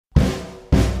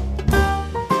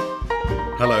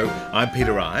Hello, I'm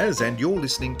Peter Ayers, and you're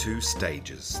listening to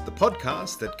Stages, the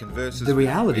podcast that converses. The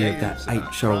reality of that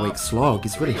 8-show-a-week slog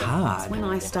is really hard. When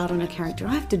I start on a character,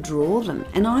 I have to draw them,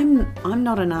 and I'm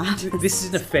not an artist. This is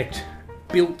in effect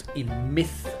built in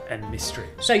myth and mystery.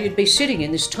 So you'd be sitting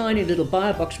in this tiny little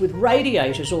bio box with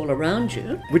radiators all around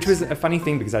you. Which was a funny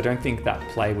thing because I don't think that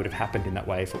play would have happened in that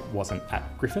way if it wasn't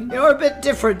at Griffin. You're a bit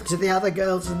different to the other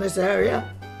girls in this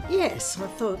area. Yes, I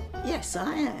thought, yes,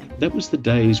 I am. That was the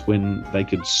days when they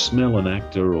could smell an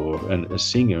actor or a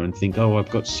singer and think, oh, I've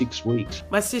got 6 weeks.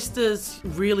 My sisters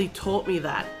really taught me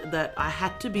that I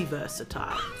had to be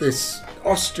versatile. This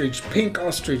pink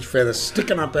ostrich feather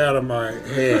sticking up out of my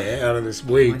hair, out of this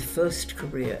wig. My first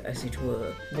career, as it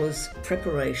were, was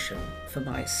preparation for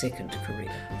my second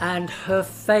career. And her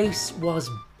face was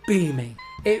beaming.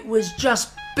 It was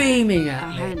just beaming at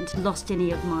me. I hadn't lost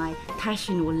any of my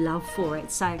passion or love for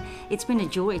it, so it's been a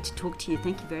joy to talk to you.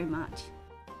 Thank you very much.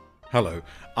 Hello,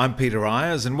 I'm Peter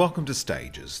Ayers, and welcome to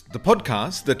Stages, the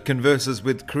podcast that converses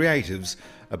with creatives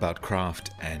about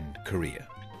craft and career.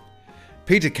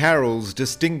 Peter Carroll's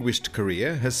distinguished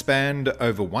career has spanned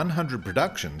over 100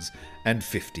 productions and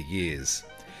 50 years.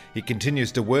 He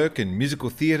continues to work in musical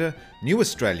theatre, new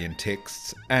Australian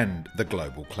texts, and the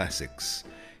global classics.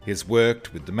 He has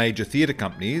worked with the major theatre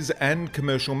companies and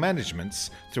commercial managements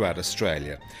throughout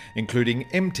Australia, including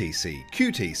MTC,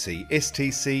 QTC,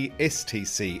 STC,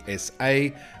 STC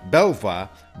SA,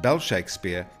 Belvoir, Bell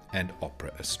Shakespeare and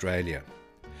Opera Australia.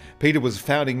 Peter was a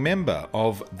founding member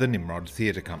of the Nimrod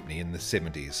Theatre Company in the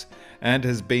 70s and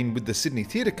has been with the Sydney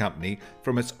Theatre Company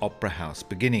from its opera house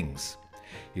beginnings.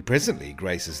 He presently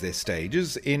graces their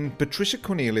stages in Patricia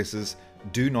Cornelius's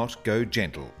Do Not Go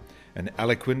Gentle, an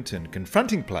eloquent and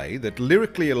confronting play that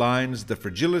lyrically aligns the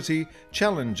fragility,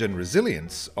 challenge and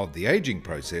resilience of the ageing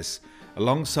process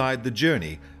alongside the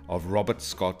journey of Robert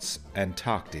Scott's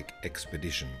Antarctic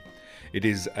expedition. It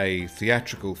is a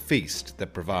theatrical feast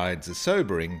that provides a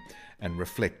sobering and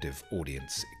reflective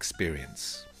audience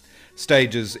experience.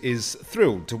 Stages is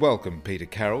thrilled to welcome Peter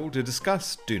Carroll to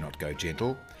discuss Do Not Go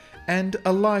Gentle and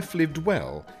a life lived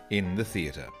well in the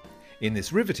theatre, in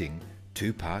this riveting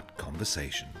two-part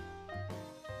conversation.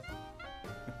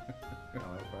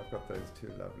 I've got those two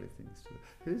lovely things too.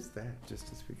 Who's that? Just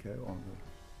as we go on.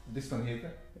 This one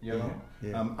here, yellow.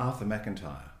 Yeah. Arthur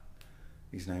McIntyre.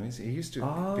 His name is. He used to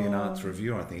be an arts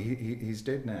reviewer. I think he's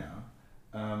dead now,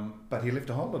 but he left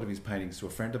a whole lot of his paintings to a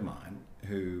friend of mine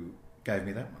who gave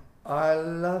me that one. I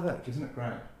love it. Isn't it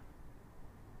great?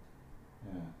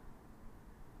 Yeah.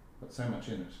 Got so much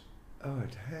in it. Oh,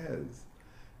 it has.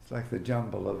 It's like the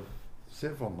jumble of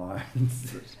several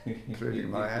minds, including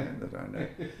my own that I know.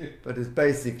 But it's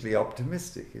basically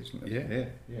optimistic, isn't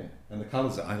it? Yeah. And the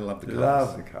colours, I love the colours.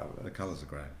 Love the colours. The colours are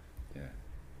great, yeah.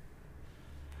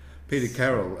 Peter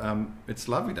Carroll, it's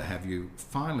lovely to have you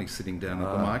finally sitting down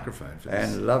at the microphone for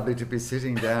this. And lovely to be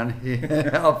sitting down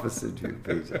here opposite you,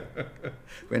 Peter.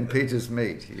 When Peters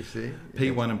meet, you see.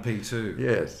 P1 and P2.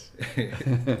 Yes.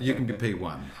 You can be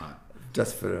P1.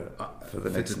 Just for the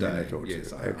next today, minute or two.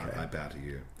 Yes, okay. I bow to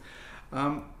you.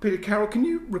 Peter Carroll, can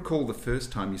you recall the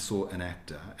first time you saw an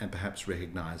actor and perhaps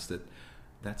recognise that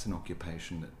that's an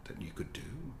occupation that you could do,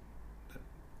 that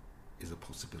is a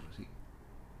possibility?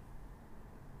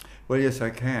 Well, yes, I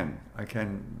can. I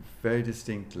can very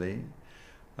distinctly.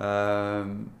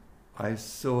 I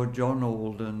saw John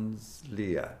Alden's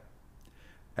Lear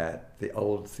at the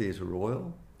Old Theatre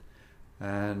Royal,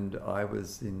 and I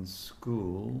was in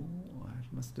school.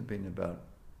 It must have been about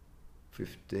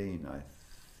 15, I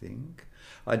think.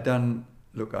 I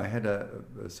had a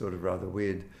sort of rather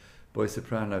weird boy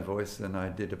soprano voice, and I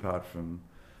did, apart from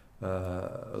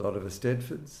a lot of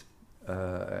Eisteedfords,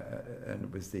 and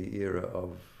it was the era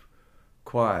of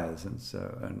choirs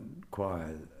and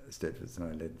choir Eisteedfords,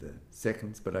 and I led the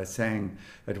seconds, but I sang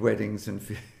at weddings and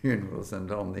funerals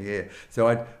and on the air. So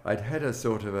I'd had a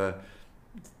sort of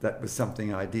that was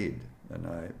something I did, and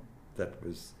that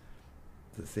was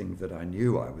the thing that I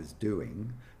knew I was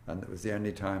doing. And it was the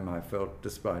only time I felt,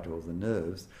 despite all the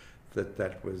nerves,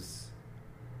 that was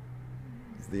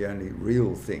the only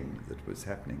real thing that was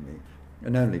happening.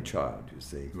 An only child, you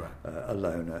see, right. A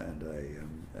loner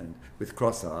and with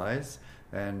cross eyes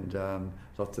and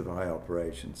lots of eye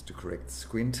operations to correct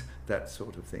squint, that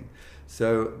sort of thing.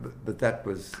 So, but that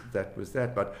was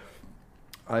that. But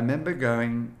I remember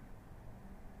going.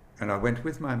 And I went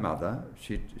with my mother.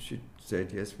 She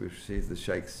said, yes, we'll see the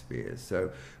Shakespeare.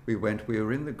 So we went. We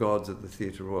were in the Gods at the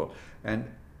Theatre Royal. And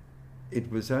it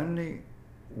was only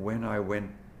when I went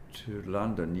to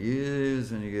London,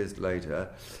 years and years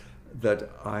later, that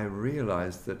I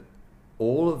realised that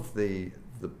all of the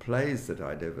plays that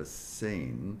I'd ever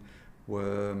seen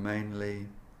were mainly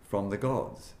from the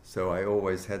gods. So I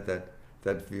always had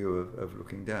that view of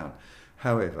looking down.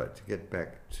 However, to get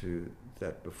back to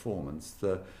that performance,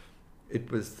 it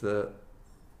was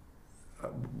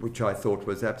which I thought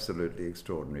was absolutely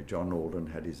extraordinary. John Alden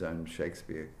had his own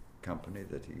Shakespeare company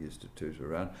that he used to toot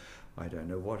around. I don't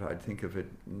know what I'd think of it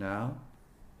now.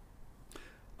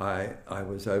 I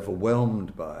was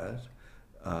overwhelmed by it.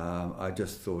 I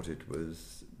just thought it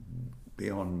was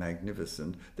beyond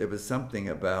magnificent. There was something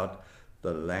about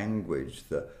the language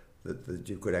that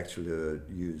you could actually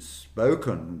use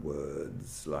spoken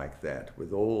words like that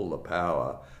with all the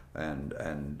power and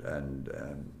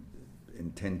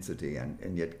intensity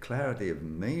and yet clarity of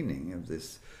meaning of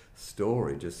this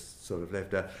story just sort of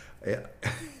left out.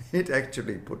 It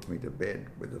actually put me to bed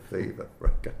with a fever for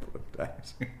a couple of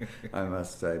days, I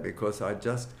must say, because I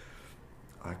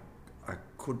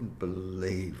couldn't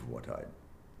believe what I'd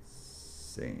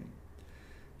seen.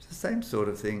 It's the same sort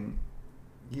of thing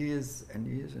years and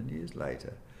years and years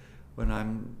later when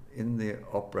I'm in the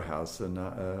opera house and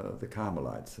the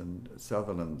Carmelites, and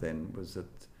Sutherland then was at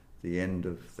the end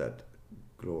of that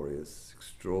glorious,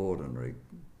 extraordinary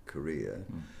career,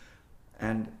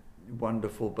 and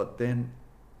wonderful, but then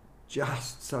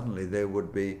just suddenly there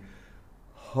would be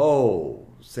whole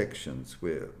sections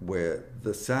where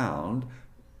the sound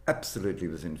absolutely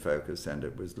was in focus and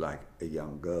it was like a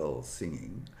young girl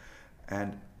singing,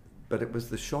 but it was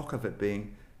the shock of it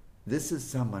being, this is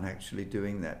someone actually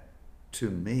doing that to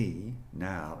me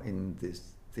now in this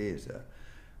theatre,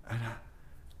 and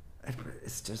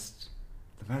it's just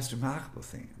the most remarkable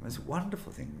thing, the most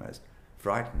wonderful thing, the most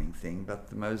frightening thing, but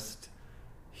the most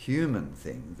human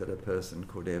thing that a person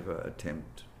could ever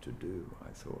attempt to do,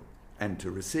 I thought, and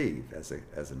to receive as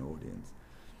an audience.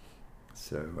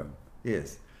 So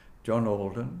yes, John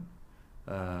Alden,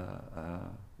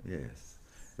 yes,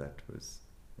 that was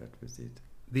it.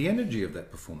 The energy of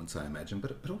that performance, I imagine,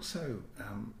 but also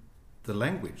the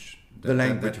language.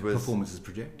 That was performance is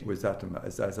projecting. Was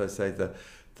uttermost, as I say,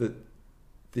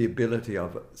 the ability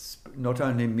of not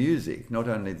only music, not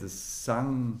only the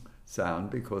sung sound,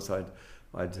 because I'd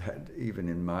had, even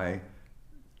in my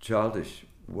childish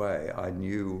way, I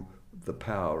knew the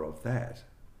power of that,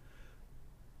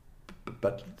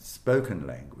 but spoken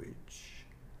language,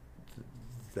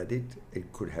 that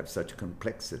it could have such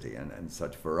complexity and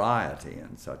such variety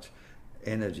and such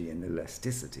energy and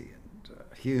elasticity and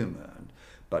humour,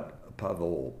 but above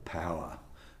all power.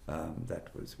 That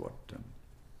was what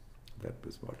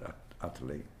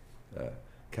utterly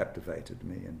captivated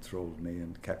me, enthralled me,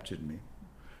 and captured me.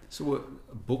 So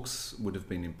books would have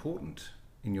been important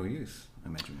in your youth, I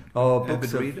imagine. Oh,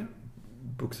 avid reader?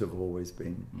 Books have always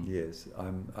been, yes.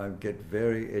 I get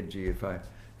very edgy if I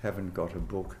haven't got a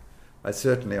book. I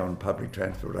certainly, on public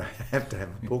transport, I have to have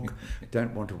a book. I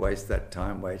don't want to waste that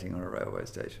time waiting on a railway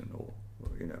station or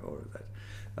all of that.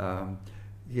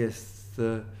 Yes,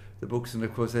 the books, and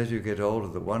of course, as you get older,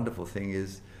 the wonderful thing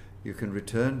is you can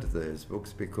return to those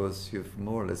books because you've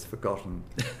more or less forgotten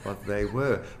what they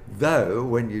were. Though,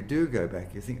 when you do go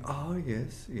back, you think, oh,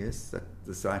 yes,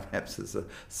 the synapses are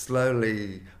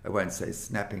slowly, I won't say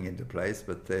snapping into place,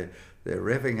 but they're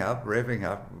revving up,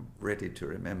 ready to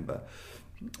remember.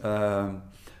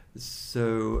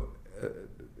 So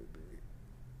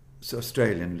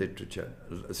Australian literature,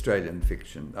 Australian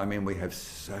fiction, I mean, we have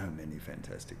so many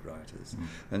fantastic writers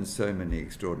and so many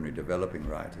extraordinary developing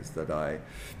writers that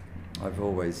I've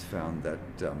always found that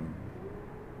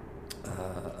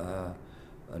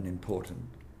an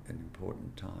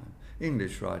important time.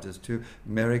 English writers too,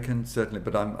 American certainly,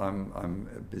 but I'm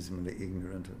abysmally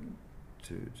ignorant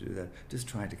to do that. Just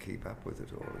trying to keep up with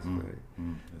it all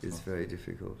is very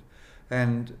difficult.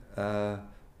 And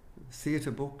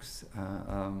theatre books,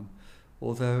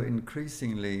 although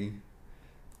increasingly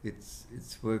it's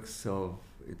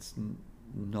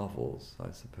novels,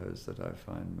 I suppose, that I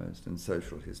find most, and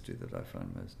social history that I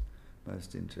find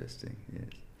most interesting, yes.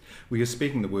 Well, you're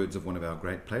speaking the words of one of our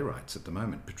great playwrights at the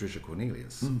moment, Patricia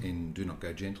Cornelius, in Do Not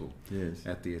Go Gentle, yes,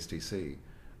 at the STC.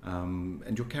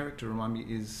 And your character, remind me,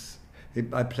 is...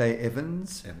 I play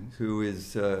Evans, who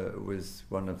was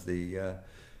one of the...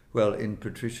 well, in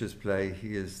Patricia's play,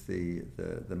 he is the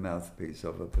mouthpiece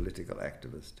of a political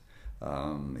activist.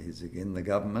 He's in the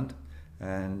government,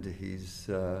 and he's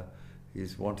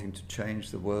wanting to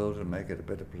change the world and make it a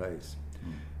better place.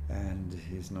 And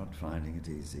he's not finding it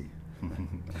easy.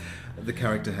 The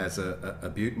character has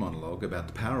a Butte monologue about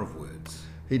the power of words.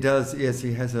 He does, yes.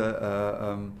 He has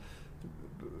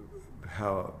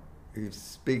how he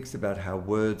speaks about how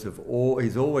words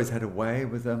he's always had a way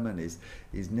with them, and he's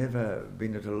never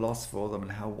been at a loss for them,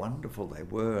 and how wonderful they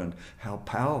were, and how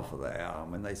powerful they are.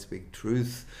 When they speak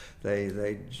truth,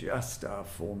 they just are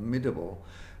formidable.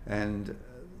 And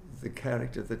the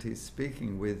character that he's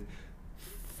speaking with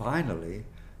finally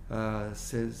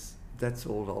says, "That's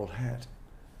all old hat.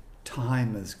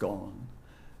 Time is gone."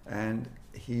 And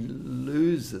he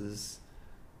loses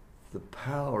the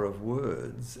power of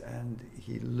words, and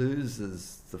he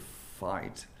loses the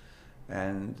fight,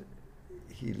 and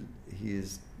he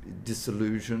is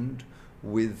disillusioned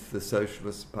with the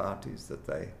socialist parties, that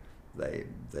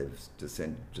they've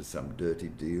descended to some dirty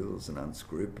deals and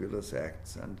unscrupulous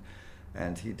acts,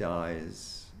 and he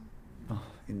dies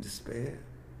in despair,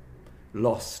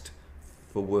 lost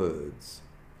for words.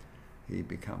 He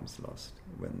becomes lost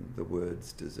when the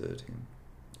words desert him,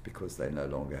 because they no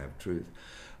longer have truth.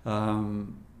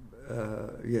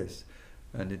 Yes,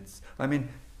 and it's, I mean,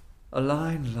 a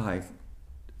line like,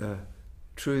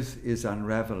 "Truth is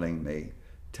unravelling me,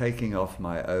 taking off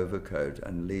my overcoat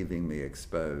and leaving me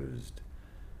exposed."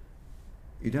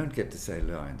 You don't get to say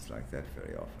lines like that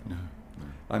very often. No.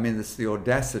 I mean, it's the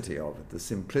audacity of it, the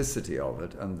simplicity of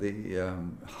it, and the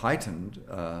heightened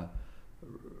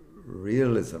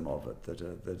realism of it that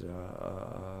are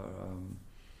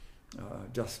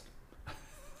just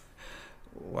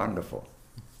wonderful.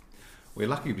 We're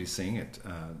lucky to be seeing it.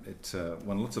 It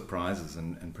won lots of prizes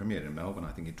and premiered in Melbourne,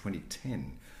 I think, in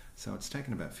 2010. So it's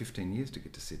taken about 15 years to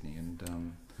get to Sydney.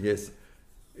 And yes,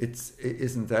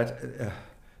 isn't that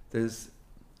there's,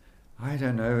 I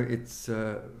don't know. It's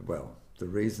well, the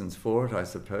reasons for it, I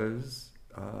suppose,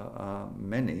 are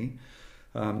many.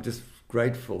 I'm just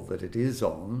grateful that it is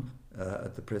on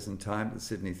at the present time at the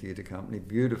Sydney Theatre Company,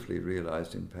 beautifully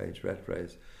realised in Page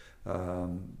Rattray's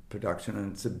production,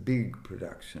 and it's a big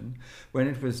production. When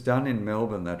it was done in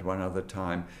Melbourne that one other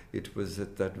time, it was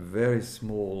at that very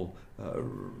small,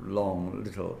 long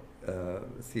little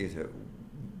theatre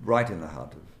right in the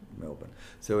heart of Melbourne.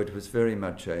 So it was very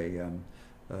much a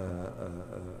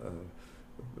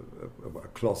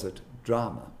closet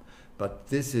drama. But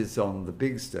this is on the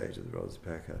big stage of the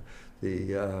Rospacker.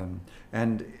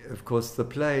 And of course the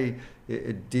play,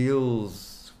 it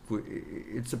deals,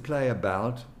 it's a play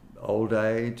about old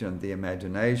age and the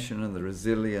imagination and the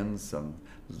resilience and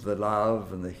the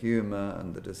love and the humour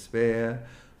and the despair,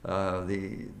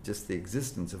 just the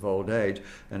existence of old age.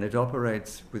 And it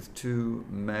operates with two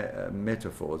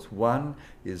metaphors. One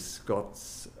is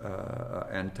Scott's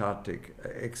Antarctic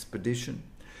expedition,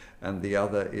 and the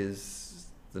other is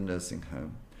the nursing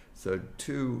home. So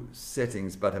two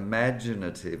settings, but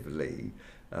imaginatively,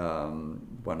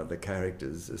 one of the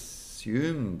characters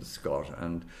assumes Scott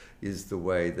and is the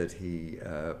way that he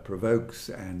provokes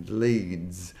and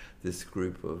leads this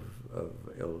group of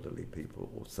elderly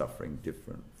people suffering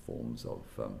different forms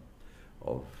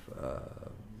of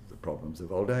the problems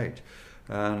of old age.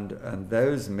 And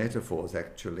those metaphors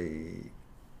actually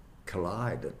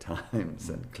collide at times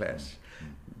and clash.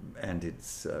 And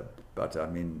it's, but I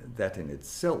mean, that in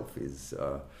itself is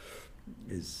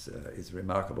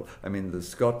remarkable. I mean, the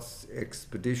Scots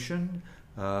expedition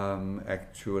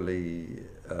actually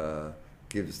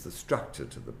gives the structure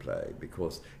to the play,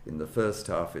 because in the first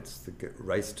half it's the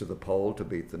race to the pole to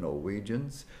beat the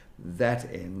Norwegians. That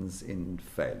ends in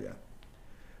failure.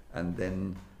 And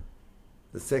then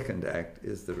the second act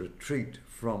is the retreat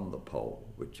from the pole,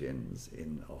 which ends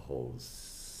in a whole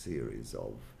series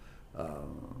of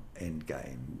end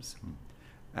games.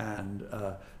 And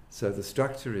so the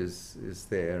structure is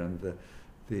there, and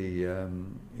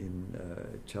in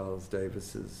Charles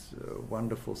Davis's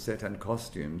wonderful set and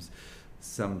costumes,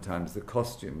 sometimes the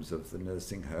costumes of the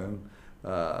nursing home,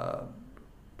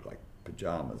 like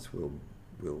pyjamas, will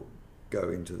go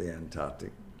into the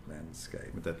Antarctic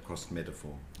landscape. With that cross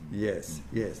metaphor. Yes,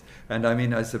 yes. And I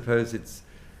mean, I suppose it's,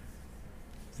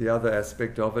 the other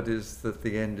aspect of it is that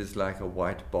the end is like a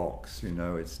white box, you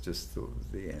know, it's just the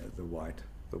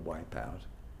wipeout.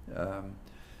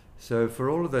 So for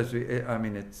all of those, I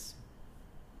mean, it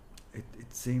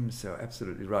seems so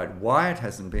absolutely right. Why it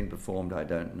hasn't been performed, I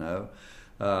don't know.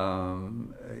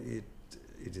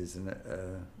 It is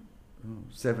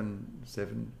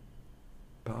seven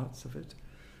parts of it,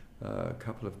 a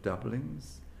couple of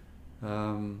doublings,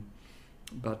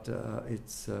 but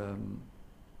it's.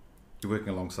 You're working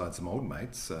alongside some old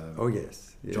mates. Oh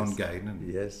yes, yes. John Gayden and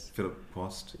yes. Philip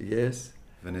Post. Yes.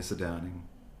 Vanessa Downing.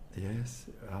 Yes,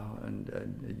 and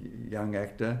a young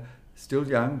actor, still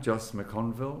young, Joss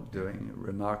McConville, doing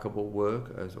remarkable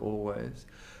work as always,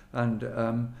 and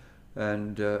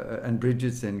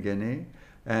Bridget Zengeni,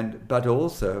 But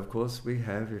also, of course, we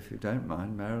have, if you don't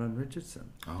mind, Marilyn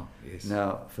Richardson. Oh, yes.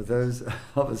 Now, for those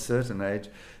of a certain age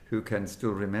who can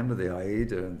still remember the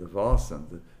Aida and the Voss and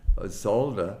the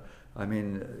Isolde, I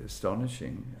mean,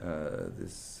 astonishing.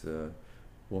 This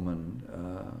woman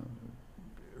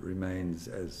remains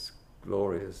as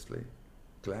gloriously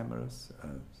glamorous,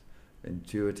 as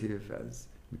intuitive, as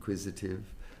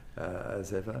inquisitive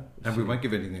as ever. And we won't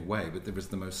give anything away, but there was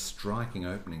the most striking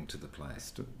opening to the play.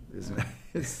 Isn't it?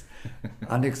 It's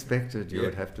unexpected, you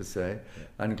would have to say,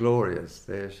 and glorious.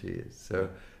 There she is. So,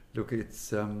 look,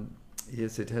 it's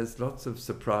yes, it has lots of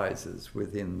surprises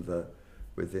within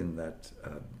that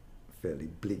fairly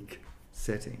bleak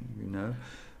setting, you know.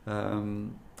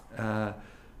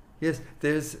 Yes,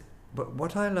 there's. But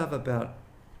what I love about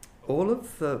all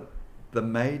of the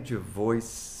major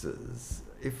voices,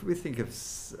 if we think of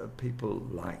people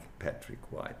like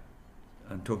Patrick White,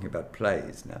 I'm talking about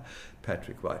plays now,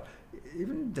 Patrick White,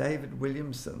 even David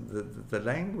Williamson, the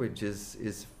language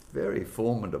is very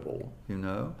formidable, you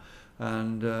know,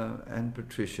 and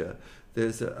Patricia,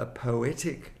 there's a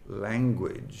poetic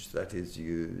language that is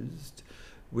used,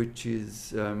 which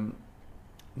is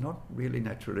not really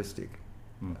naturalistic.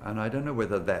 And I don't know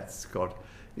whether that's got...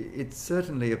 It's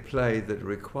certainly a play that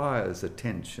requires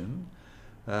attention,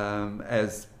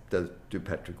 as do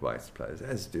Patrick White's plays,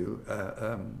 as do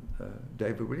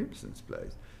David Williamson's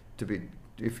plays,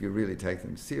 if you really take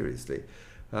them seriously.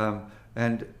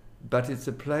 But it's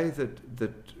a play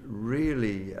that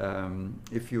really,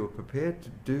 if you're prepared to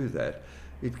do that,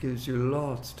 it gives you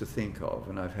lots to think of.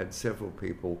 And I've had several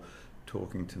people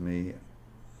talking to me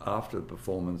after the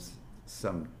performance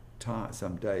some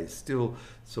days, still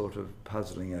sort of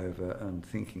puzzling over and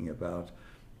thinking about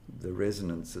the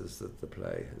resonances that the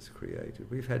play has created.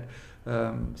 We've had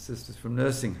sisters from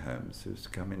nursing homes who's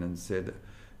come in and said,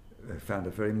 found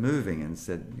it very moving and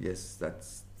said, yes,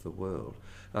 that's the world.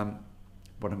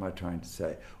 What am I trying to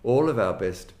say? All of our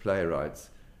best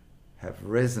playwrights have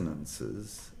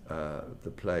resonances.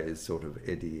 The play is sort of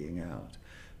eddying out.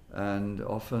 And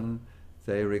often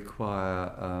they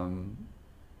require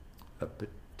a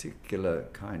particular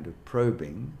kind of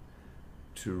probing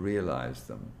to realize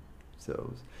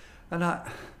themselves. And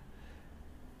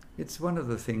it's one of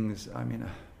the things, I mean,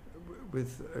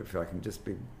 if I can just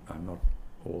be, I'm not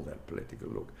all that political,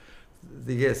 look,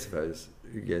 the yes vote,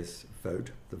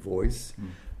 the voice,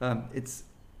 it's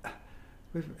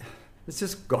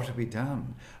just got to be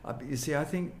done. You see, I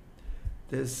think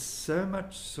there's so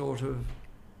much sort of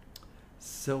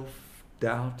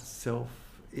self-doubt,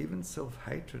 even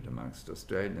self-hatred amongst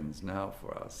Australians now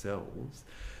for ourselves.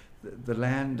 The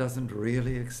land doesn't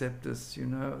really accept us, you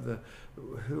know,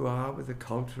 who are with the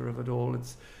culture of it all.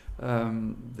 It's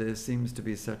there seems to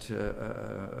be such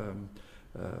a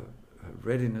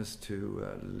readiness to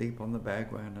leap on the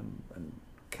bandwagon and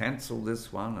cancel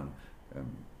this one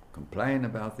and complain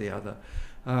about the other.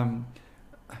 And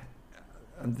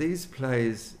these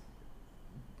plays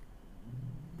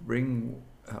bring...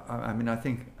 I mean, I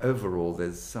think overall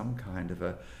there's some kind of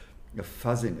a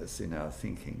fuzziness in our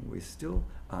thinking. We still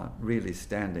aren't really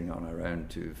standing on our own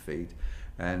 2 feet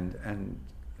and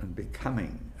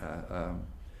becoming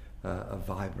a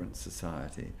vibrant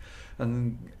society.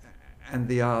 And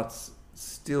the arts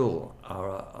still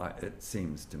are, it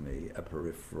seems to me, a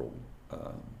peripheral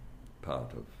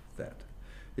part of that.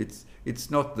 It's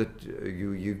not that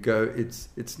you go.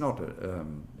 It's not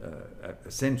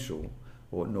essential.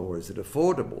 Nor is it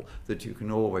affordable that you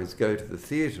can always go to the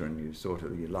theatre and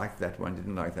you like that one,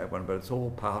 didn't like that one, but it's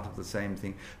all part of the same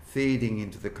thing, feeding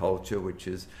into the culture, which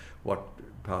is what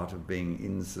part of being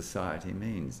in society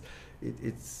means.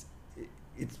 It's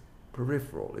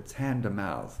peripheral, it's hand to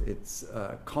mouth, it's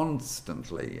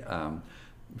constantly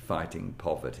fighting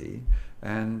poverty,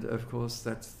 and of course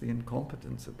that's the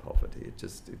incompetence of poverty.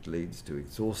 It leads to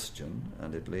exhaustion,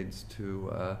 and it leads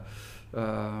to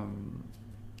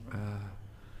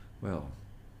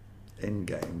end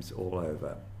games all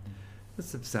over.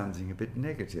 This is sounding a bit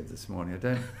negative this morning.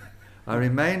 I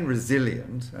remain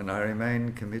resilient and I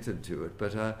remain committed to it,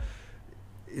 but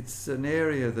it's an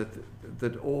area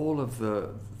that all of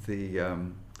the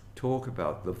talk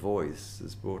about the voice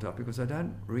is brought up, because I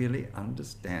don't really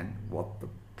understand what the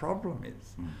problem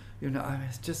is. You know,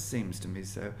 it just seems to me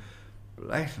so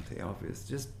blatantly obvious.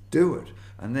 Just do it,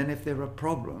 and then if there are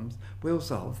problems, we'll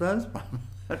solve those problems.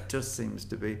 That just seems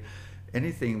to be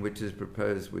anything which is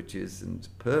proposed which isn't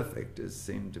perfect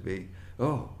seemed to be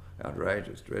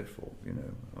outrageous, dreadful, you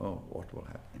know, what will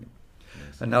happen anyway.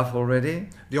 Enough already?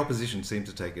 The opposition seem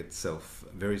to take itself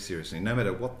very seriously. No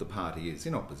matter what the party is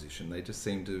in opposition, they just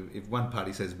seem to, if one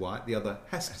party says white, the other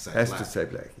has to say black. Has to say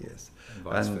black, yes.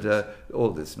 And all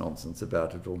this nonsense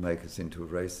about it will make us into a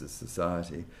racist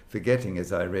society, forgetting,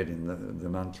 as I read in the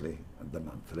monthly,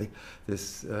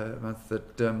 this month,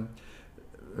 that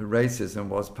racism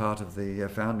was part of the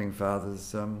Founding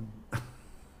Fathers'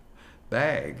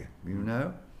 bag, you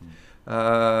know?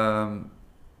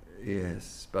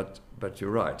 Yes, but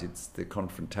you're right, it's the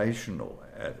confrontational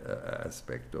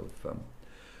aspect of...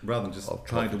 rather than just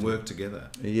trying to work together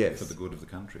for the good of the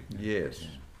country. Yes. Yeah.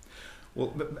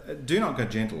 Well, Do Not Go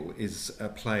Gentle is a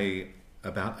play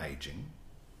about ageing,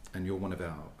 and you're one of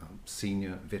our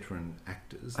senior veteran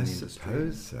actors in the industry. I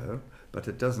suppose so, but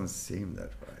it doesn't seem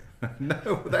that way.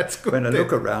 No, that's good. When I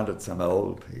look around at some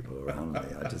old people around me,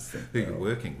 I just think... Who you're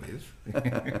working with.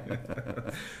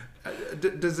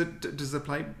 Does the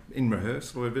play, in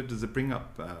rehearsal or whatever, does it bring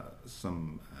up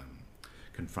some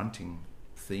confronting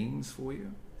themes for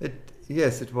you?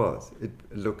 Yes, it was.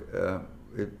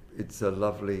 It's a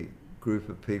lovely group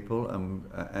of people,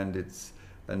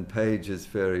 and Paige is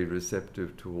very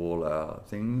receptive to all our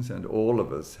things, and all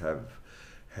of us have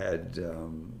had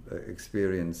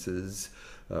experiences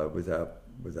with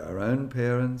our own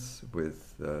parents,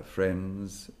 with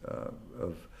friends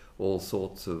of all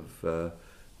sorts of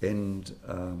end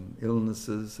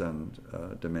illnesses and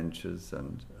dementias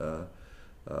and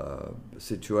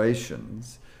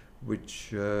situations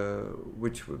which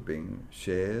were being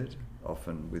shared,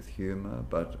 often with humour,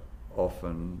 but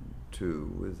often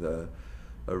too with a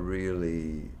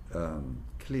really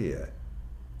clear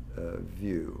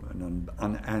view,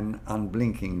 an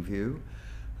unblinking view.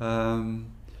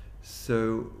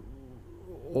 So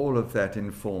all of that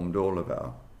informed all of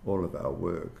our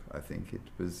work. I think it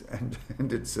was, and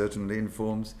it certainly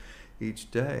informs each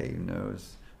day. You know,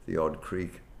 as the odd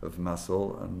creak of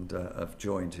muscle and of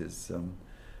joint is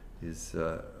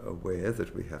aware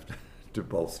that we have to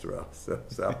bolster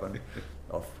ourselves up, and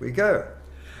off we go.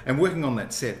 And working on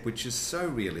that set, which is so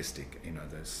realistic, you know,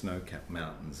 those snow-capped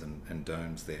mountains and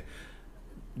domes there,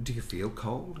 do you feel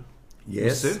cold? Yes.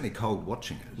 You're certainly cold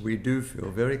watching it. We do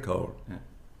feel very cold. Yeah.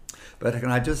 But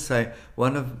can I just say,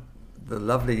 one of the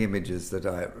lovely images that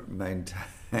I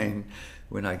maintain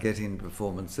when I get in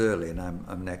performance early, and I'm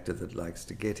an actor that likes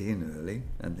to get in early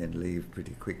and then leave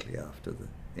pretty quickly after the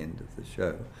end of the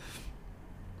show,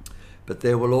 but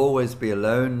there will always be a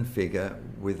lone figure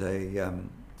with a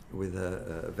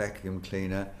vacuum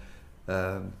cleaner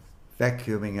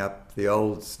vacuuming up the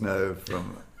old snow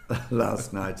from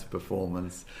last night's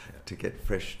performance to get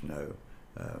fresh snow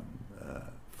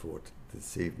for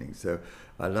this evening. So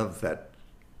I love that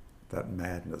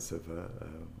madness of a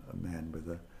man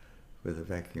with a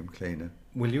vacuum cleaner.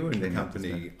 Well, you were in the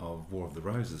company of War of the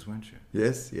Roses, weren't you?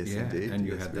 Yes, indeed. And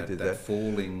you had that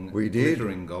falling,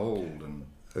 glittering gold. And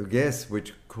yes,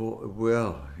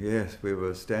 yes, we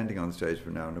were standing on stage for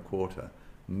an hour and a quarter,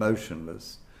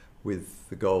 motionless, with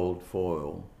the gold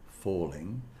foil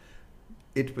falling.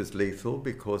 It was lethal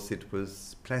because it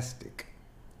was plastic.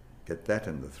 Get that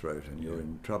in the throat and you're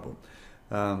in trouble.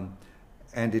 And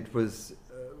it was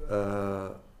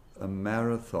a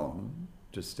marathon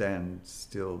to stand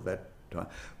still that time.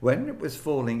 When it was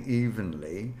falling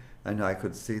evenly and I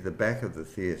could see the back of the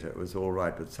theatre, it was all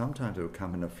right, but sometimes it would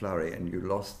come in a flurry and you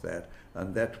lost that,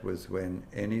 and that was when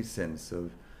any sense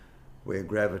of where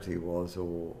gravity was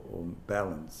or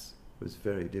balance was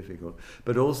very difficult.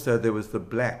 But also there was the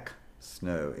black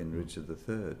snow in Richard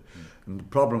III. And the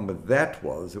problem with that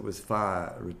was it was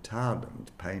fire retardant,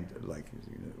 paint, like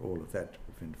all of that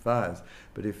in fires.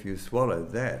 But if you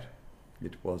swallowed that,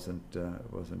 it wasn't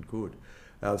good.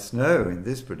 Our snow in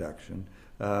this production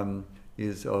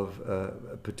is of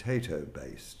potato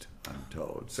based, I'm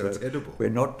told. So it's edible. We're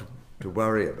not to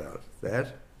worry about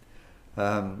that.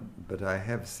 But I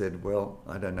have said, well,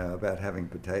 I don't know about having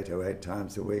potato 8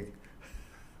 times a week,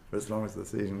 for as long as the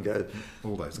season goes.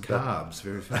 All those carbs,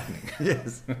 very fattening.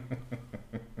 Yes.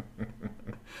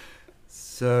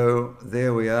 So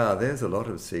there we are. There's a lot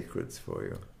of secrets for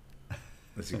you.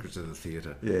 The secrets of the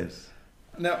theatre. Yes.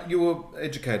 Now, you were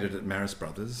educated at Marist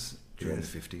Brothers during the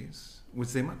 50s.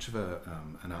 Was there much of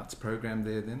an arts program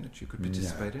there then that you could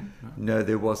participate in? No,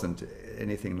 there wasn't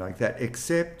anything like that,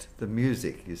 except the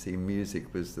music. You see,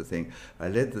 music was the thing. I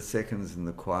led the seconds in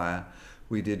the choir.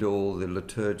 We did all the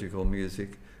liturgical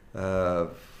music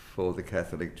for the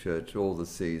Catholic Church, all the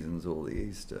seasons, all the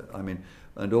Easter. I mean,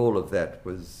 and all of that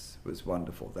was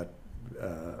wonderful. That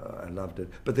I loved it.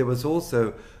 But there was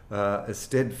also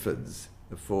Esteedfords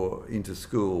for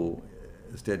inter-school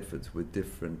Esteedfords with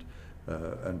different,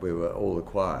 and we were all the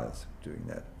choirs doing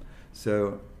that.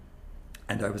 So,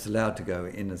 and I was allowed to go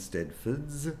in Esteemed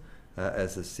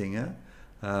as a singer,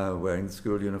 wearing the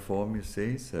school uniform, you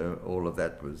see. So all of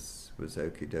that was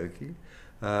okie dokie,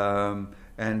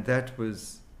 and that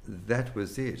was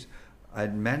it.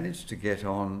 I'd managed to get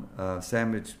on,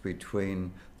 sandwiched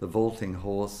between the vaulting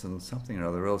horse and something or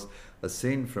other else, a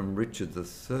scene from Richard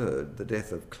III, The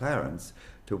Death of Clarence,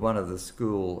 to one of the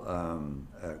school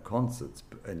concerts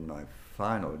in my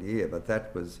final year. But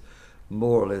that was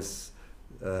more or less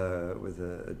with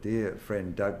a dear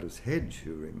friend, Douglas Hedge,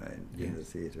 who remained in the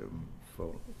theatre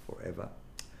forever.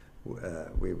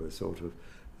 We were sort of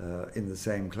in the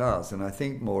same class, and I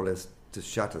think more or less to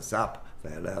shut us up,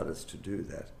 they allowed us to do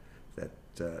that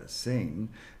scene,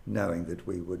 knowing that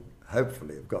we would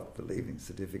hopefully have got the leaving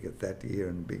certificate that year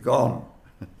and be gone.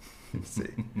 You see,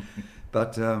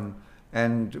 but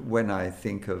and when I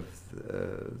think of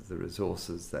the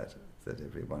resources that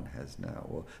everyone has now,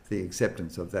 or the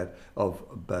acceptance of that, of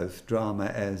both drama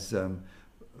as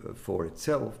for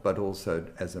itself, but also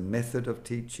as a method of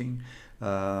teaching,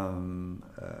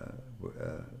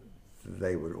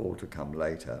 they were all to come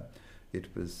later.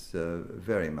 It was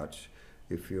very much,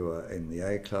 if you were in the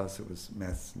A class, it was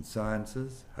maths and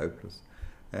sciences, hopeless,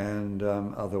 and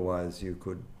otherwise you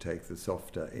could take the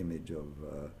softer image of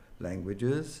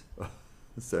languages,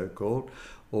 so-called,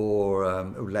 or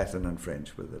Latin and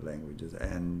French were the languages,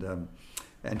 and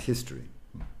history.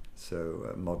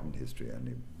 So modern history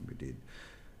only we did.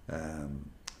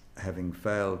 Having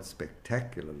failed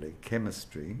spectacularly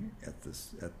chemistry at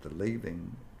the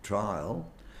leaving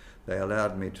trial, they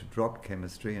allowed me to drop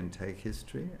chemistry and take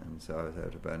history, and so I was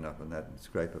able to bone up on that and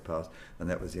scrape a pass, and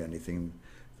that was the only thing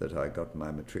that I got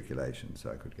my matriculation, so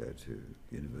I could go to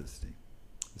university.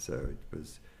 So it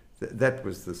was that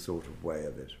was the sort of way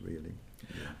of it, really.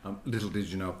 Yeah. Little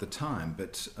did you know at the time,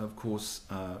 but of course,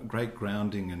 great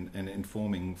grounding and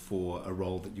informing for a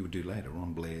role that you would do later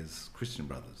on Blair's Christian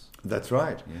Brothers. That's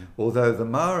right. Yeah. Although the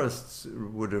Marists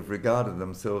would have regarded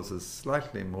themselves as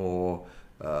slightly more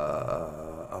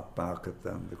upmarket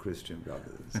than the Christian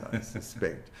Brothers, I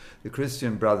suspect. The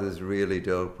Christian Brothers really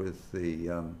dealt with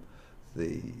the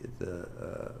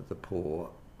poor,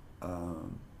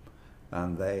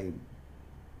 and they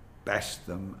bashed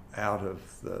them out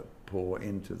of the poor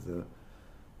into the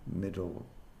middle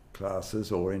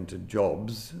classes, or into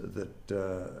jobs that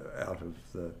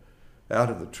out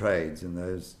of the trades in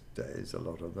those days, a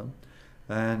lot of them,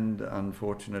 and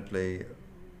unfortunately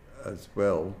as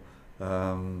well,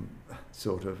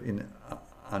 sort of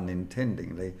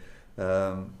unintendingly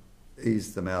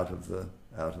eased them out of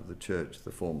the church,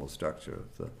 the formal structure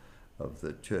of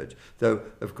the church. Though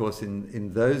of course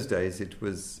in those days it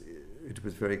was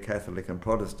very Catholic and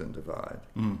Protestant divide.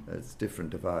 It's different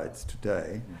divides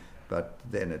today, but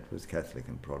then it was Catholic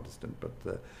and Protestant.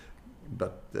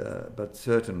 But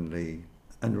certainly,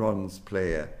 and Ron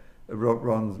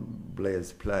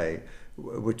Blair's play,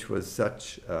 which was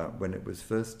such when it was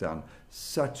first done,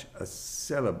 such a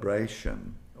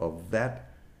celebration of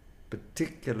that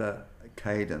particular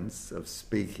cadence of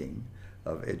speaking,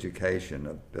 of education,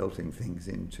 of belting things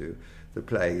into the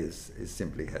play is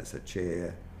simply has a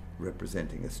chair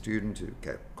representing a student who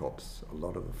cops a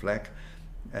lot of the flack,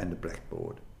 and a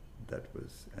blackboard, that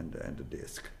was, and a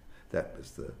desk. That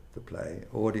was the play.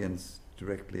 Audience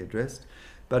directly addressed,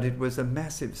 but it was a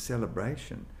massive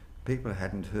celebration. People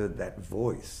hadn't heard that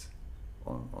voice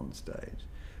on stage,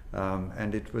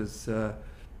 and it was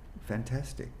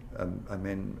fantastic. I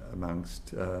mean,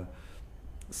 amongst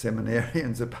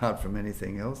seminarians, apart from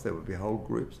anything else, there would be whole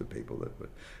groups of people that would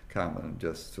come and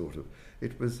just sort of.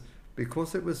 It was.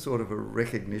 Because it was sort of a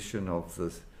recognition of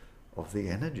the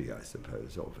energy, I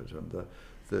suppose, of it, and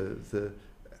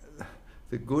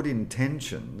the good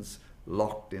intentions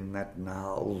locked in that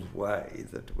gnarled way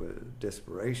that were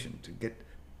desperation to get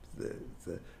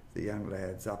the young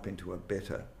lads up into a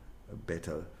better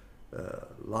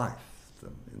life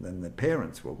than their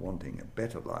parents were wanting a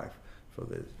better life for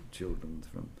their children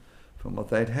from what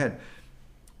they'd had.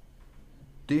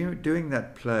 Doing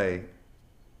that play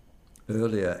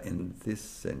earlier in this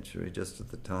century, just at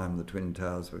the time the Twin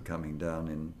Towers were coming down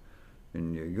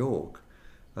in New York,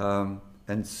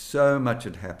 and so much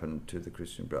had happened to the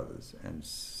Christian Brothers, and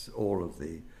all of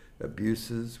the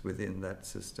abuses within that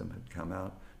system had come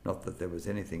out. Not that there was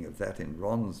anything of that in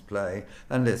Ron's play,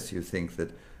 unless you think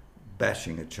that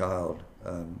bashing a child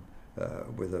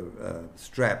with a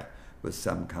strap was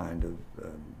some kind of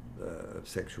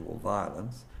sexual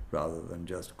violence, rather than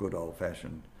just good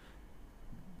old-fashioned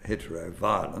hetero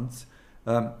violence,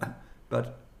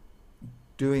 but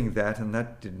doing that, and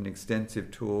that did an extensive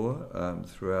tour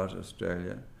throughout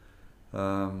Australia,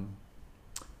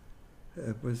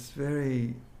 was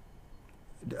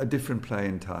a different play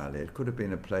entirely. It could have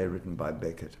been a play written by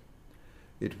Beckett.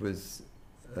 It was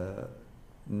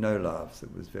no laughs.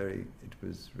 It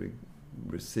was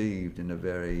received in a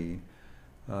very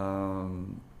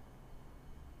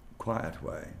quiet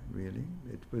way, really.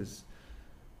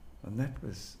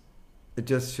 It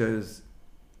just shows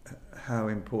how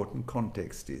important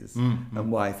context is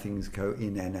and why things go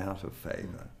in and out of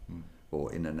favour,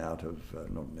 or in and out of,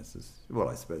 not necessarily, well,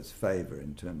 I suppose favour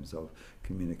in terms of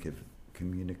communicative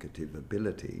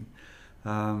ability.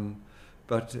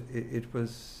 But it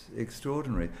was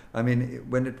extraordinary. I mean,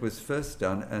 when it was first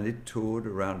done, and it toured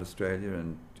around Australia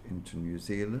and into New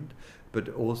Zealand, but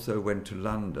also went to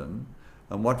London.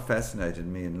 And what fascinated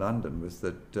me in London was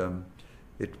that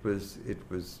it was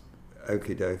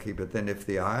okie dokie, but then if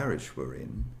the Irish were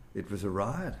in, it was a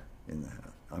riot in the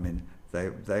house. I mean,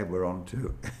 they were on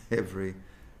to every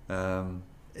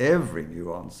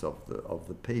nuance of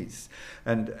the piece,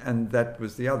 and that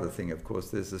was the other thing. Of course,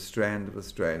 there's a strand of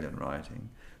Australian writing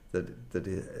that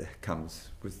comes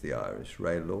with the Irish.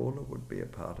 Ray Lawler would be a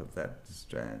part of that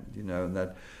strand, you know, and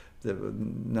that there were a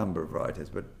number of writers,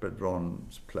 but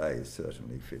Ron's play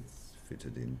certainly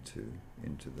fitted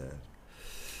into that.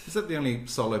 Is that the only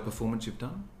solo performance you've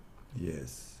done?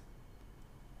 Yes.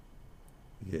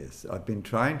 Yes, I've been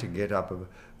trying to get up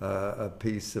a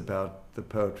piece about the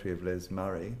poetry of Les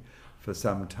Murray for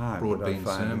some time. Broadbean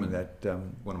Sermon, that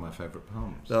one of my favourite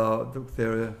poems. Look,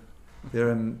 there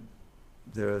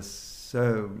are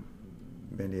so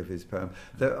many of his poems.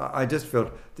 I just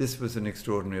felt this was an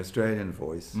extraordinary Australian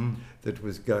voice that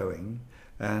was going,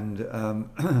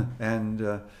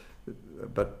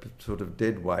 but sort of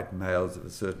dead white males of a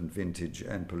certain vintage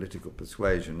and political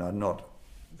persuasion are not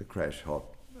the crash hot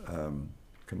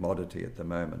commodity at the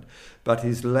moment. But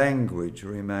his language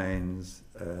remains,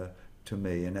 to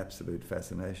me, an absolute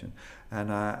fascination,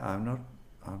 and I'm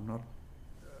not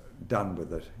done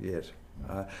with it yet.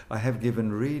 I have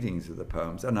given readings of the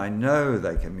poems, and I know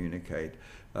they communicate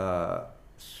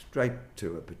straight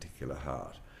to a particular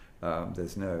heart.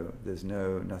 There's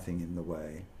nothing in the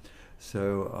way.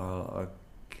 So I'll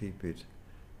keep it.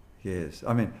 Yes,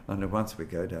 I mean, and once we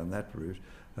go down that route,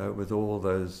 with all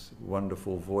those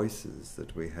wonderful voices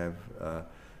that we have,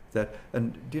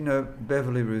 and do you know,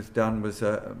 Beverly Ruth Dunn was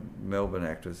a Melbourne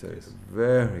actress, a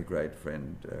very great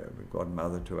friend,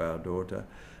 godmother to our daughter,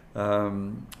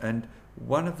 and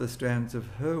one of the strands of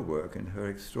her work in her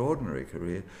extraordinary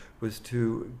career was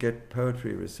to get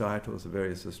poetry recitals of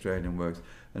various Australian works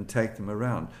and take them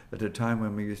around at a time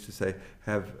when we used to say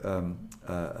have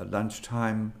a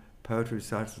lunchtime poetry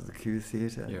recitals at the Q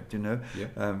Theatre, do you know?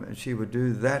 And she would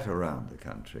do that around the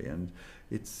country, and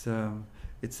it's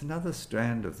another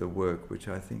strand of the work which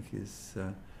I think is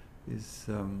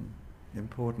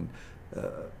important.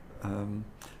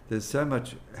 There's so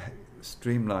much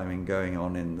streamlining going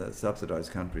on in the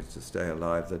subsidised countries to stay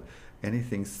alive that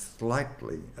anything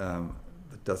slightly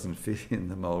that doesn't fit in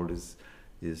the mould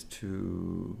is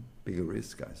too big a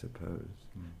risk, I suppose.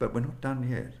 But we're not done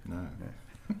yet. No.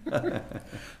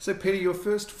 So, Peter, your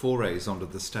first forays onto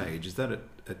the stage, is that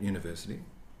at university?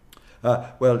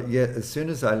 Well, yeah, as soon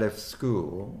as I left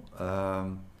school,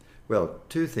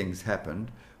 two things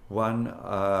happened. One,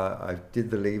 I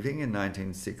did the Leaving in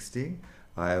 1960.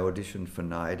 I auditioned for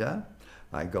NIDA.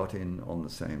 I got in on the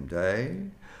same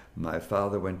day. My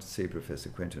father went to see Professor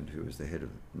Quentin, who was the head of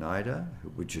NIDA,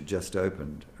 which had just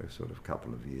opened a sort of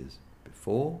couple of years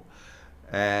before.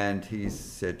 And he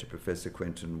said to Professor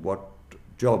Quentin, "What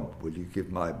job will you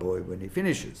give my boy when he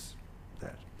finishes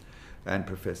that?" And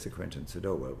Professor Quentin said,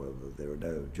 "Oh, well, there are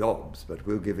no jobs, but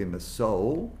we'll give him a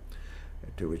soul."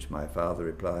 To which my father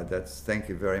replied, "Thank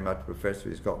you very much, Professor,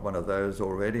 he's got one of those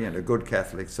already, and a good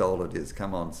Catholic soul it is,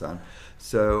 come on, son."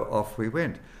 So off we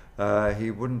went.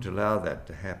 He wouldn't allow that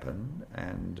to happen,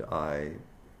 and I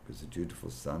was a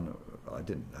dutiful son. I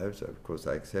didn't know, so of course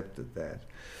I accepted that.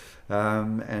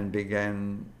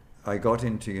 I got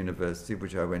into university,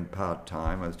 which I went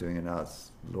part-time. I was doing an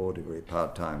arts law degree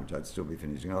part-time, which I'd still be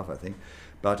finishing off, I think.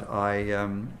 But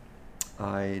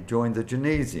I joined the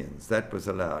Genesians. That was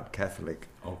allowed, Catholic.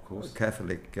 Oh, of course.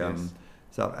 Catholic. Yes.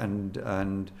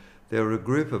 And there were a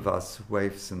group of us,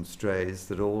 waifs and strays,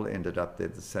 that all ended up there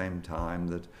at the same time,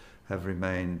 that have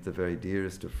remained the very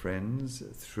dearest of friends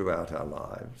throughout our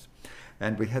lives.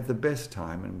 And we had the best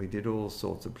time, and we did all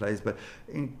sorts of plays. But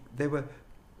there were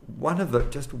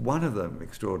just one of them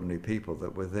extraordinary people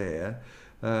that were there,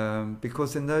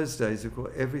 because in those days, of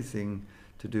course, everything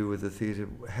to do with the theatre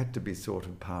had to be sort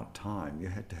of part-time. You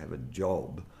had to have a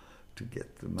job to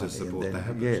get the money. To support the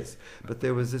habit. Yes. But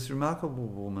there was this remarkable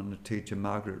woman, a teacher,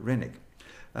 Margaret Rennick,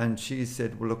 And she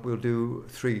said, well, look, we'll do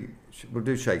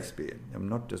Shakespeare. And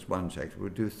not just one Shakespeare, we'll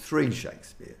do 3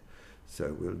 Shakespeare.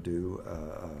 So we'll do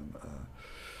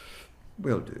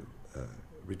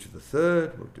Richard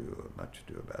III, we'll do Much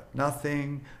Ado About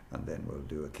Nothing, and then we'll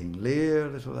do a King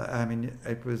Lear, I mean,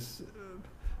 it was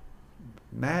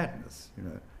madness, you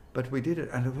know. But we did it,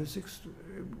 and it was a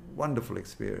wonderful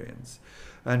experience.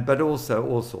 But also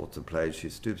all sorts of plays. She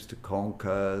Stoops to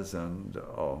Conquers, and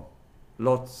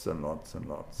lots and lots and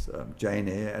lots. Jane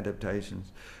Eyre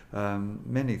adaptations,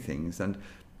 many things. And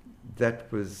that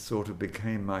was sort of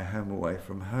became my home away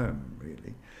from home,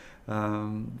 really.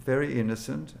 Very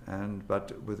innocent,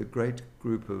 but with a great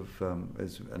group of,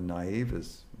 as naive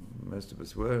as most of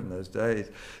us were in those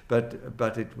days, but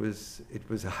it was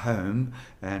a home,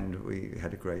 and we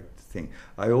had a great thing.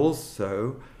 I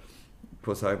also, of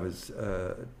course, I was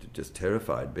just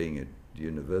terrified being at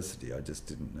university. I just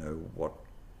didn't know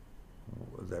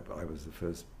that I was the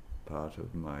first part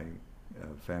of my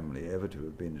family ever to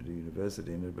have been at a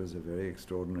university, and it was a very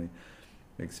extraordinary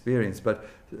experience. But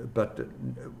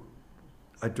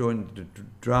I joined the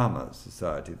drama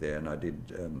society there, and I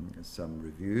did some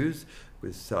reviews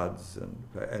with Suds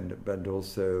and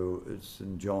also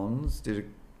St John's. The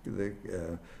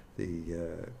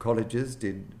colleges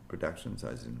did productions.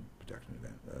 I was in production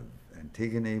of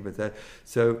Antigone with that.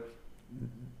 So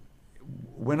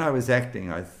when I was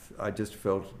acting, I just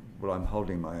felt, well, I'm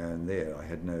holding my own there. I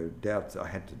had no doubts. I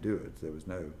had to do it. There was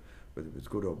no, whether it was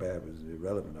good or bad was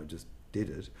irrelevant. I just did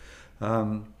it.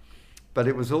 But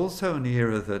it was also an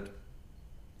era that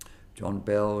John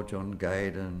Bell, John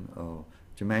Gaydon,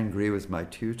 Germaine Greer was my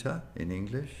tutor in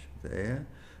English there,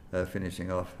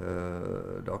 finishing off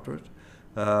her doctorate.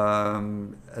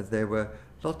 There were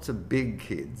lots of big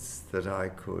kids that I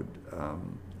could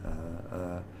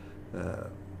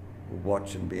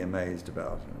watch and be amazed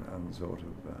about, and sort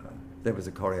of. There was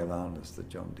a Coriolanus that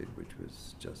John did, which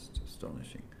was just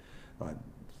astonishing. I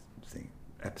think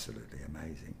absolutely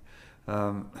amazing.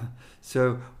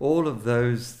 So all of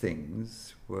those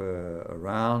things were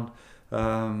around.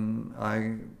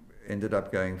 I ended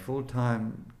up going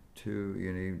full-time to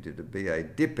uni, did a BA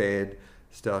Dip Ed,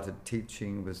 started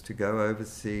teaching, was to go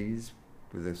overseas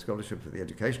with a scholarship for the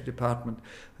education department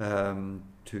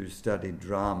to study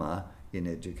drama in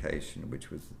education, which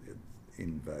was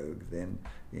in vogue then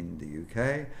in the UK.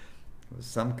 There was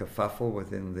some kerfuffle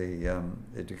within the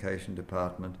education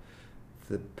department.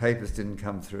 The papers didn't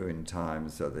come through in time,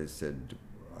 so I said,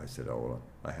 oh, well,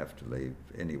 I have to leave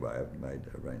anyway. I've made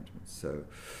arrangements. So,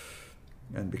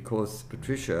 and because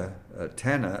Patricia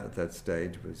Tanner at that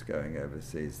stage was going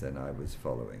overseas, then I was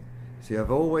following. See,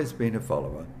 I've always been a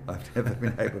follower. I've never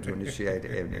been able to initiate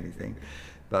anything.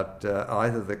 But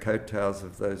either the coattails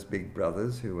of those big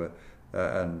brothers who were,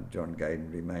 and John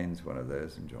Gaydon remains one of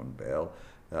those, and John Bell,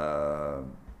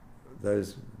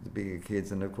 those the bigger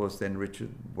kids, and of course then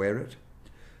Richard Werrett.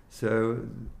 So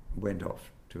went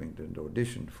off to England,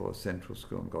 auditioned for Central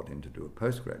School and got in to do a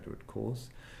postgraduate course.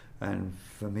 And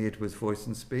for me it was voice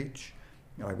and speech.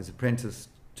 I was apprenticed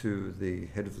to the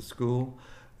head of the school,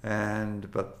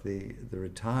 but the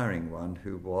retiring one,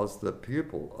 who was the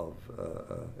pupil of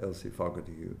Elsie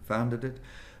Fogarty, who founded it,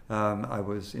 I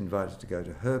was invited to go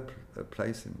to her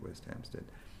place in West Hampstead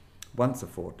once a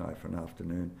fortnight for an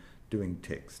afternoon doing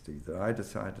text. Either I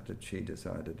decided it, she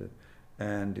decided it,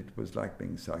 and it was like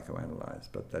being psychoanalyzed.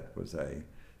 But that was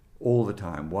all the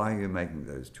time, why are you making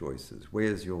those choices?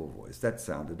 Where's your voice? That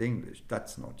sounded English.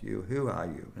 That's not you. Who are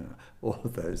you? All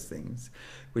of those things,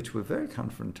 which were very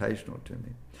confrontational to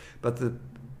me. But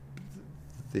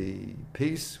the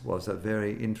piece was a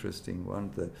very interesting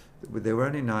one. There were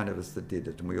only 9 of us that did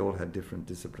it, and we all had different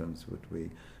disciplines which we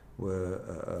were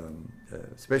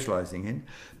specialising in,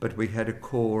 but we had a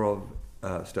core of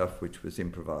stuff which was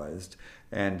improvised,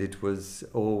 and it was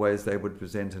always they would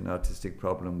present an artistic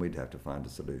problem, we'd have to find a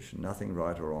solution. Nothing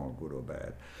right or wrong, good or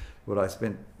bad. Well, I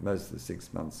spent most of the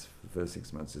 6 months, the first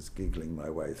 6 months, just giggling my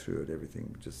way through it.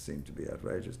 Everything just seemed to be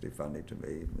outrageously funny to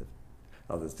me, even if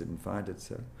others didn't find it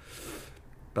so.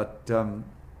 But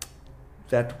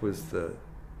that was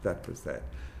that.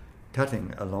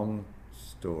 Cutting a long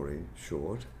story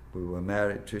short, we were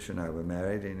married, Trish and I were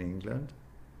married in England.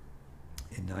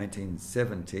 In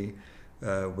 1970,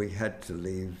 we had to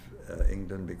leave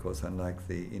England because, unlike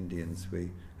the Indians,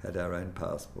 we had our own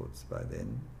passports by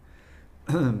then.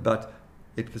 But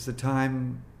it was the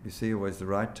time, you see, always the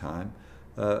right time,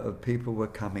 of people were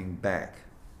coming back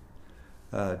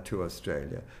to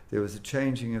Australia. There was a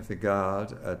changing of the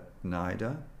guard at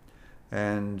NIDA,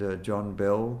 and John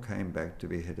Bell came back to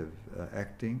be head of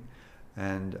acting,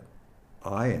 and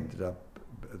I ended up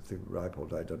at the ripe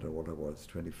old, I don't know what I was,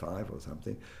 25 or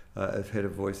something, as head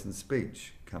of voice and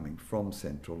speech, coming from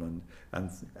Central. And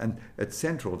at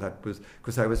Central, that was,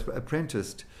 because I was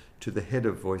apprenticed to the head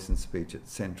of voice and speech at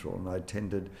Central, and I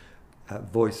attended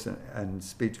voice and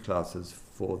speech classes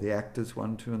for the actors,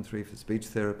 1, 2 and 3, for speech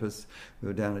therapists. We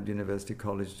were down at University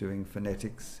College doing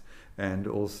phonetics, and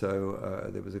also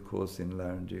there was a course in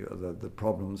laryngeal, the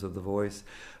problems of the voice.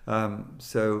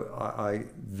 So I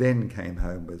then came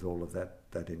home with all of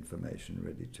that information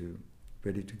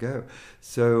ready to go.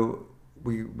 So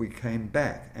we came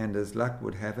back, and as luck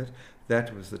would have it,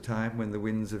 that was the time when the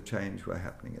winds of change were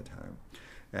happening at home.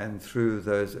 And through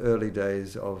those early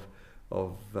days of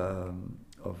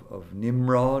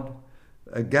Nimrod,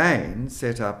 again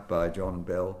set up by John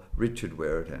Bell, Richard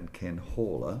Werrett and Ken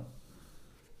Haller,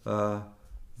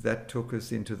 that took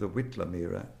us into the Whitlam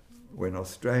era, when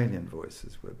Australian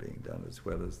voices were being done as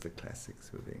well as the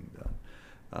classics were being done,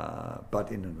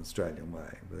 but in an Australian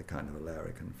way, with a kind of a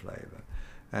larrikin flavour.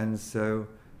 And so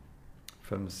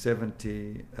from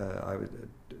 70, I was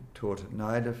taught at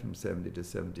NIDA from 70 to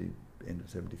 70, end of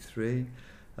 73,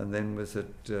 and then was at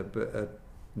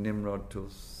Nimrod till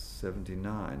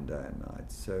 79 day and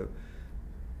night. So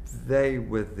they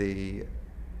were the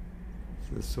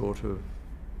sort of...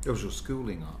 It was your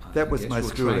schooling, that was my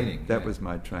schooling. Training, that was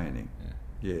my training.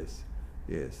 Yeah.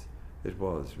 Yes, it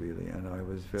was really, and I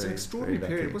was very. It's an extraordinary very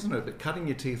period, lucky. wasn't it? But cutting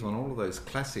your teeth on all of those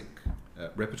classic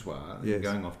repertoire, Yes.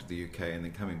 going off to the UK and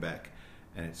then coming back,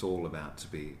 and it's all about to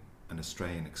be an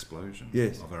Australian explosion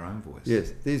of our own voice.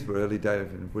 Yes, these were early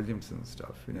David Williamson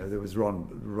stuff. You know, there was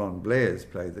Ron Blair's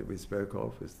play that we spoke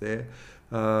of was there.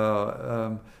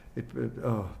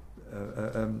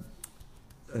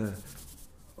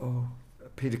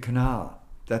 Peter Canard.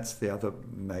 That's the other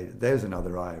there's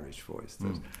another Irish voice.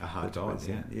 A hard God,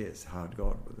 yeah. Yes, hard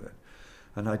God with it.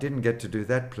 And I didn't get to do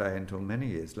that play until many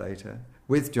years later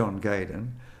with John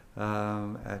Gaydon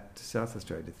at South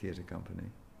Australia Theatre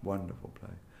Company. Wonderful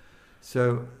play.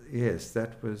 So yes,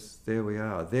 that was, there we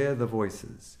are. They're the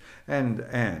voices. And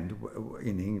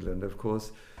in England, of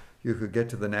course, you could get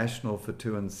to the National for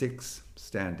 2 and 6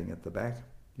 standing at the back.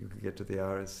 You could get to the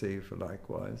RSC for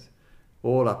likewise.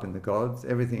 All up in the gods,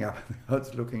 everything up in the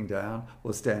gods, looking down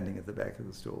or standing at the back of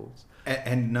the stalls.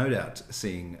 And no doubt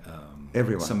seeing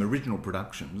some original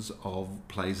productions of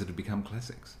plays that have become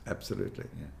classics. Absolutely.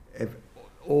 Yeah.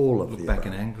 All of Look the back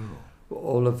above. in anger.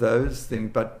 All of those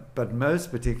things, but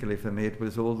most particularly for me, it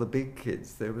was all the big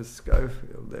kids. There was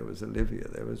Schofield, there was Olivia,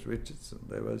 there was Richardson,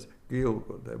 there was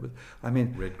Gielgud, there was,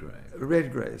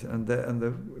 Redgrave, and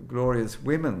the glorious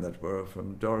women that were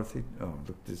from Dorothy. Oh,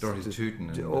 look, Dorothy Tootin,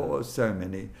 and so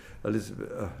many,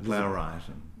 Elizabeth Plowright,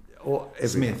 and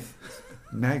Smith.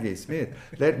 Maggie Smith.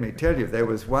 Let me tell you, there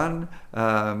was one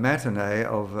matinee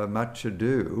of Much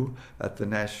Ado at the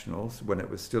Nationals when it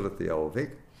was still at the Old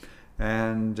Vic.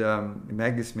 And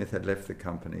Maggie Smith had left the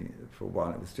company for a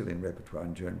while. It was still in repertoire,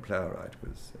 and Joan Plowright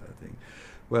was, I think.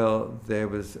 Well, there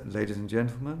was, ladies and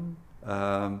gentlemen,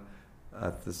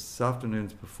 at this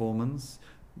afternoon's performance,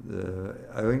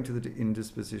 owing to the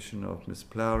indisposition of Miss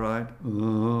Plowright,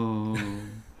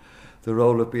 the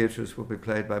role of Beatrice will be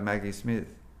played by Maggie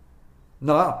Smith. And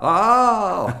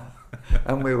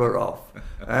we were off.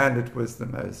 And it was the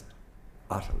most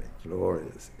utterly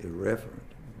glorious,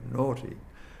 irreverent, naughty,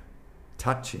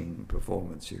 touching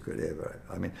performance you could ever.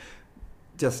 I mean,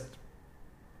 just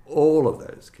all of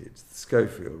those kids.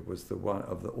 Schofield was the one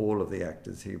of all of the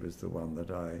actors. He was the one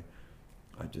that I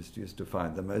just used to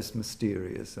find the most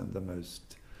mysterious and the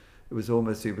most. It was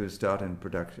almost he would start in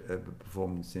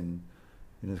performance in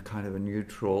a kind of a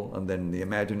neutral, and then the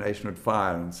imagination would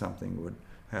fire and something would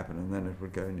happen, and then it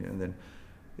would go in, and then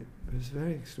it was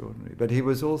very extraordinary. But he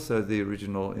was also the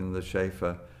original in the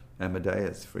Schaeffer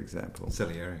Amadeus, for example.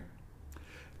 Salieri.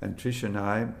 And Trish and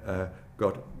I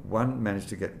managed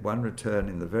to get one return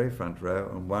in the very front row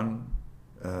and one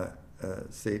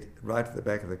seat right at the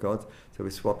back of the gods, so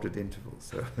we swapped at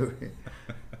intervals. So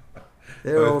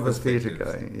they're all the theatre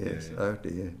going, yes. Yeah. Oh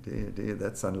dear,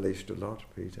 that's unleashed a lot,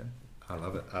 Peter. I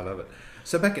love it.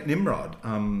 So back at Nimrod,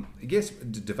 yes,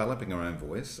 developing our own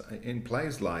voice in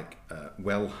plays like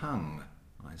Well Hung,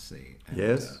 I see. And,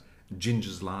 yes.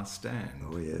 Ginger's Last Stand.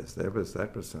 Oh yes, that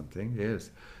was something.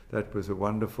 Yes, that was a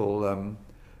wonderful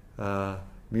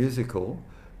musical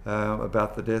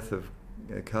about the death of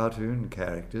cartoon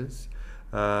characters.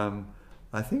 I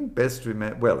think best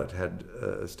remember. Well, it had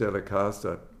a stellar cast.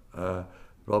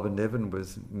 Robin Nevin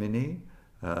was Minnie.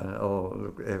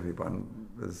 Look, everyone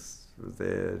was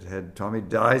there. It had Tommy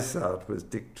Dysart was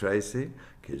Dick Tracy.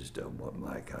 Kids don't want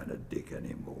my kind of Dick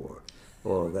anymore.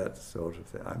 All that sort of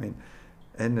thing. I mean.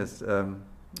 And it's,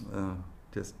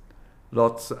 just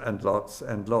lots and lots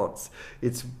and lots.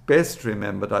 It's best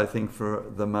remembered, I think, for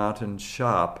the Martin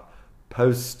Sharp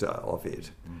poster of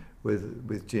it,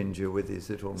 with Ginger with his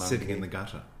little monkey. Sitting in the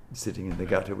gutter. Sitting in the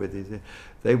gutter with his...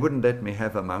 They wouldn't let me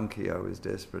have a monkey. I was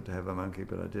desperate to have a monkey,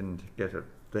 but I didn't get it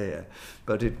there.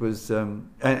 But it was...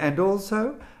 and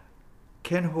also,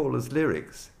 Ken Haller's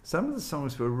lyrics. Some of the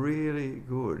songs were really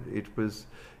good. It was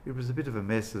a bit of a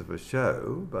mess of a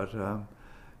show, but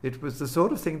it was the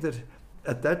sort of thing that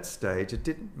at that stage it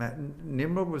didn't matter.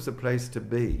 Nimrod was a place to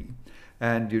be,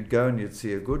 and you'd go and you'd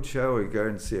see a good show, or you'd go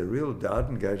and see a real dud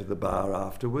and go to the bar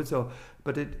afterwards.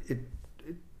 But it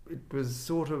was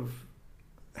sort of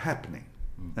happening,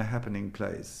 a happening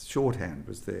place. Shorthand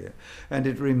was there, and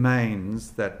it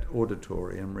remains, that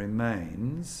auditorium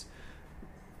remains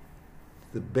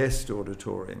the best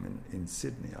auditorium in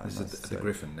Sydney, I must say. The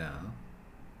Griffin now?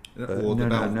 Or the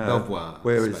no. Belvoir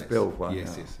Where space. is Belvoir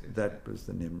yes, now? Yes. That was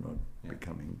the Nimrod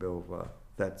becoming Belvoir,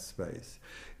 that space.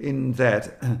 In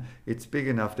that, it's big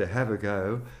enough to have a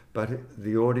go, but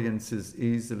the audience is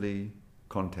easily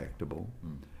contactable.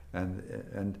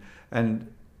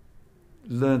 And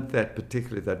learnt that,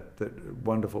 particularly that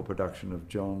wonderful production of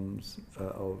John's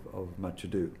of Much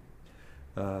Ado,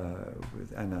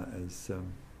 with Anna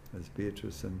as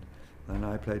Beatrice, and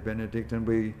I played Benedict,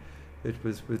 and it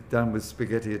was done with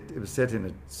spaghetti. It was set in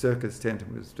a circus tent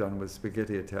and was done with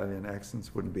spaghetti Italian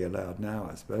accents. Wouldn't be allowed now,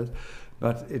 I suppose,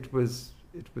 but it was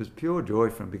pure joy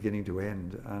from beginning to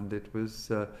end, and it was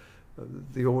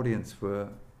the audience were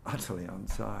utterly on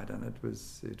side, and it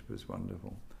was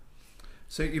wonderful.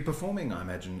 So you're performing, I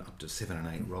imagine, up to 7 and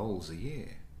 8 roles a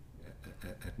year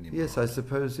at Nimrod. Yes, I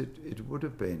suppose it would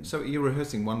have been. So you're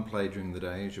rehearsing one play during the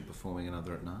day as you're performing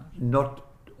another at night? Not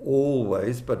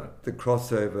always, but the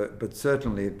crossover, but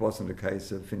certainly it wasn't a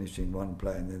case of finishing one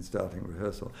play and then starting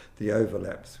rehearsal. The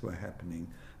overlaps were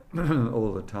happening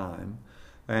all the time.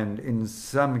 And in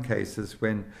some cases,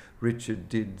 when Richard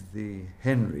did the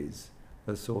Henrys,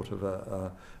 a sort of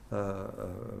a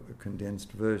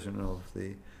condensed version of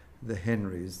the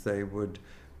Henrys,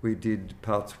 we did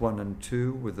parts 1 and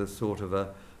 2 with a sort of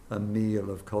a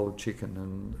meal of cold chicken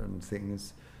and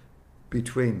things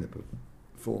between the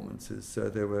performances. So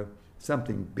there were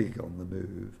something big on the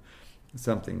move,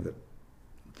 something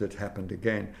that happened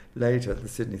again later at the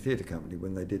Sydney Theatre Company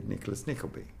when they did Nicholas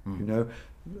Nickleby,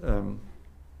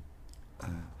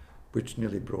 which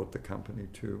nearly brought the company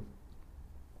to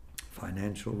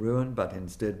financial ruin, but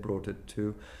instead brought it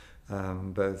to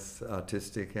both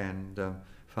artistic and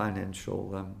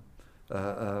financial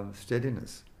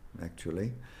steadiness,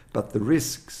 actually. But the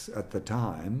risks at the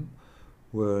time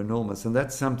were enormous, and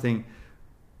that's something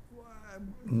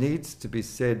needs to be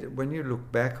said. When you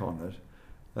look back on it,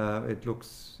 it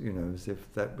looks, as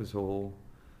if that was all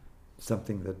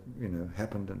something that,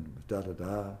 happened and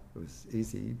da-da-da, it was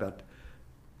easy, but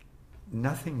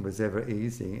nothing was ever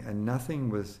easy, and nothing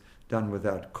was done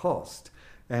without cost.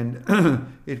 And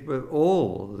it were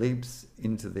all leaps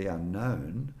into the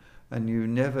unknown, and you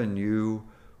never knew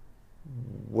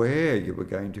where you were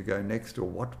going to go next or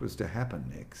what was to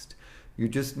happen next. You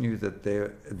just knew that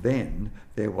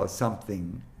there was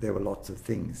something, there were lots of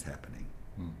things happening.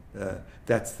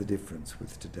 That's the difference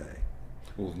with today.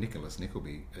 Well, Nicholas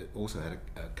Nickleby also had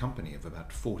a company of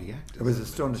about 40 actors. It was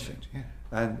astonishing. Yeah.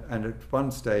 And at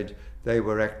one stage, they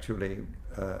were actually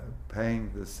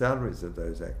paying the salaries of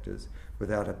those actors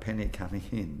without a penny coming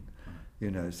in.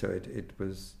 So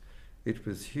it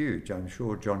was huge. I'm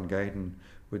sure John Gaydon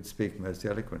would speak most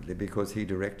eloquently, because he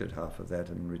directed half of that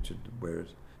and Richard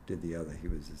Werrett did the other. He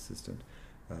was assistant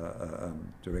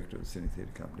director of the Sydney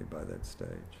Theatre Company by that stage.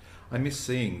 I miss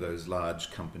seeing those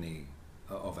large company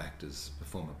of actors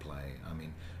perform a play. I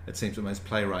mean, it seems that most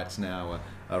playwrights now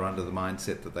are under the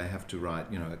mindset that they have to write,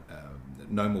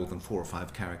 no more than 4 or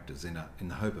 5 characters in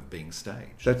the hope of being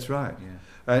staged. That's right.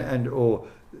 Yeah. Or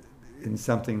in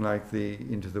something like the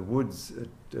Into the Woods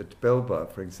at Belvoir,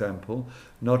 for example,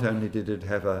 not only did it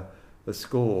have a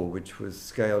score which was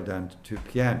scaled down to 2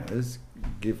 pianos,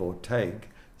 give or take.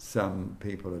 Some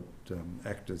people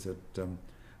actors at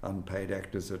unpaid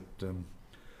actors at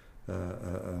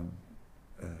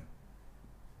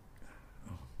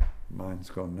mine's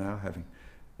gone now, having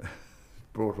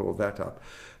brought all that up,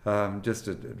 just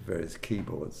at various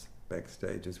keyboards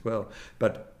backstage as well,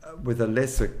 but with a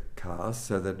lesser cast,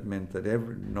 so that meant that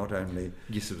not only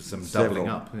some doubling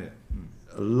up,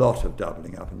 a lot of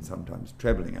doubling up and sometimes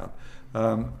trebling up,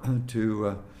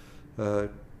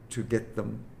 to get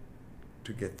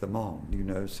them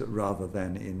on, so rather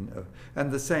than in.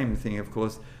 And the same thing, of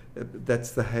course,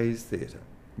 that's the Hayes Theatre,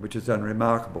 which has done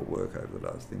remarkable work over the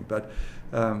last thing. But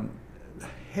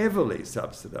heavily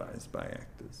subsidised by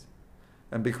actors,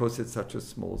 and because it's such a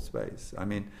small space. I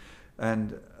mean,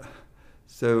 and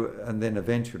then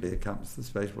eventually it comes to the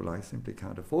space, well, I simply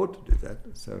can't afford to do that,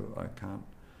 so I can't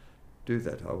do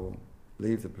that. I will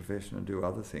leave the profession and do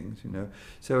other things, you know.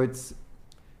 So it's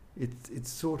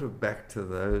sort of back to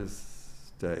those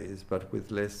days, but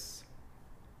with less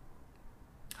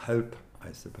hope,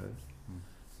 I suppose.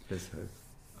 Less hope.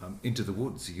 Into the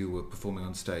Woods, you were performing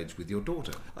on stage with your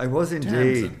daughter. I was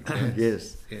indeed.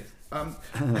 Yes. Yes.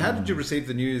 How did you receive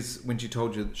the news when she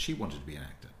told you that she wanted to be an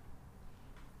actor?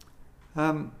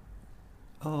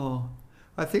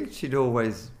 I think she'd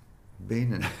always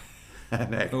been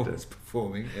an actor. Always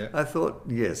performing, yeah. I thought,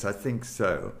 yes, I think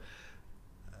so.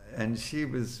 And she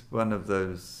was one of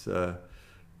those,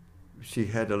 she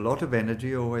had a lot of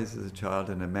energy always as a child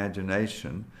and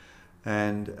imagination,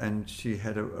 and she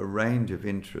had a range of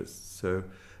interests. So,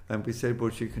 and we said,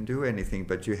 well, she can do anything,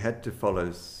 but you had to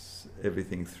follow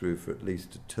everything through for at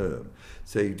least a term.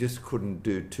 So you just couldn't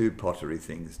do two pottery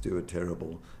things, do a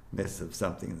terrible mess of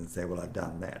something and then say, well, I've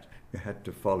done that. You had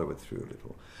to follow it through a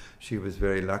little. She was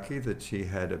very lucky that she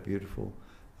had a beautiful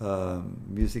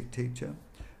music teacher,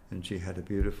 and she had a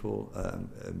beautiful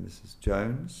Mrs.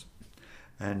 Jones,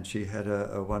 and she had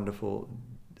a wonderful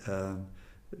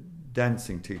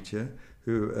dancing teacher,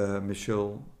 who Miss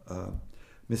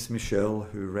Michelle,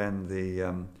 who ran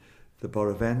the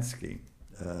Borovansky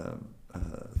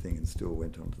thing and still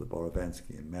went on to the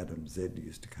Borovansky, and Madame Z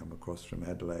used to come across from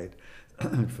Adelaide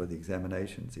for the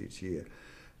examinations each year.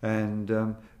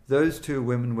 And those two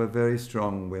women were very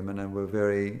strong women and were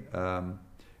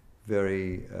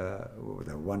they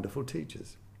were wonderful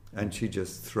teachers. And she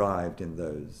just thrived in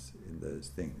those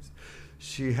things.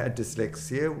 She had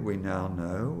dyslexia, we now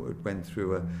know. It went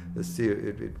through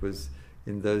it was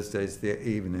in those days,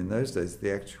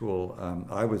 the actual,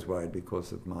 I was worried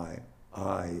because of my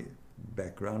eye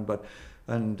background,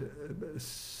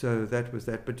 so that was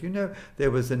that. But you know,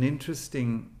 there was an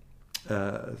interesting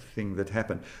thing that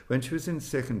happened. When she was in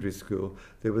secondary school,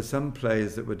 there were some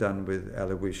plays that were done with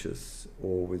Aloysius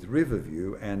or with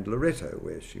Riverview and Loreto,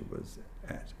 where she was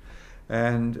at.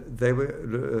 And they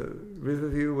were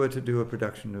Riverview were to do a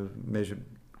production of Measure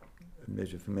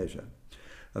for Measure,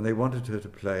 and they wanted her to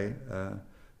play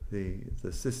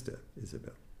the sister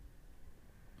Isabel,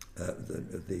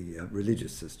 the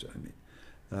religious sister, I mean,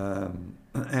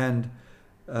 and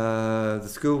the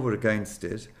school were against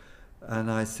it.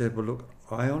 And I said, well, look,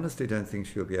 I honestly don't think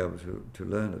she'll be able to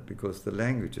learn it, because the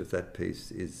language of that piece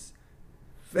is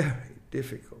very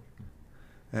difficult.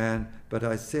 But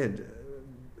I said,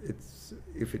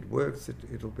 if it works,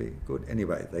 it'll be good.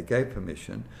 Anyway, they gave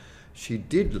permission. She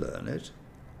did learn it.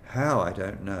 How, I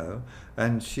don't know.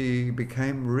 And she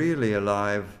became really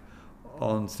alive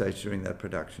on stage during that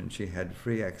production. She had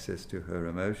free access to her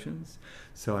emotions.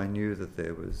 So I knew that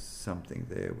there was something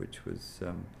there which was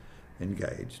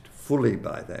engaged fully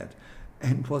by that,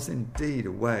 and was indeed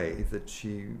a way that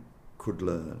she could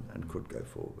learn and could go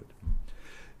forward.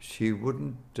 She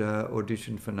wouldn't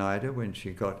audition for NIDA when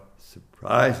she got,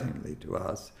 surprisingly to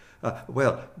us, it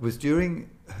was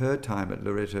during her time at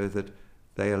Loreto that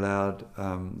they allowed,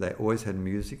 they always had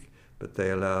music, but they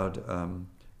allowed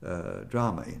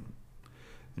drama in.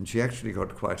 And she actually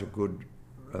got quite a good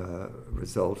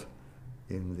result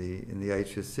in the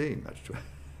HSC, much to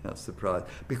our surprise,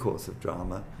 because of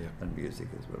drama and music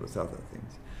as well as other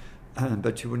things.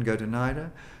 But she wouldn't go to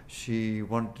NIDA. She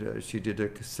did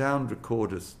a sound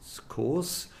recordist's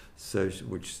course,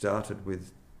 which started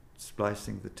with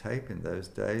splicing the tape in those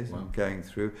days and going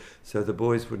through. So the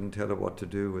boys wouldn't tell her what to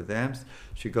do with amps.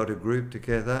 She got a group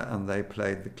together and they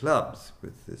played the clubs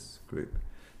with this group.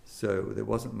 So there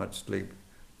wasn't much sleep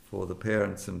for the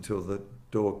parents until the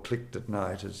door clicked at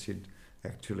night as she'd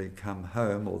actually come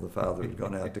home, or the father had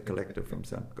gone out to collect her from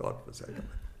some godforsaken.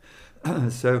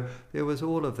 So there was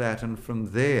all of that, and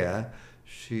from there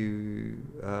she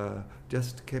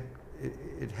just kept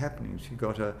it happening.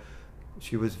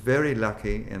 She was very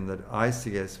lucky in that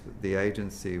ICS, the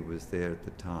agency, was there at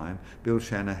the time. Bill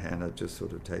Shanahan had just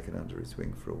sort of taken under his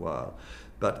wing for a while,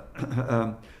 but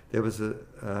there was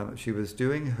she was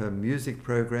doing her music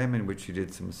program in which she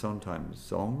did some Sondheim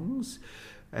songs.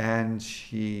 And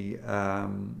she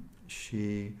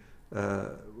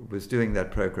was doing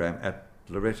that program at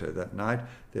Loreto that night.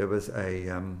 There was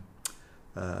a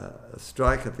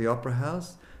strike at the Opera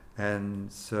House, and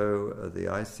so the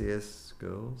ICS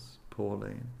girls,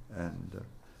 Pauline and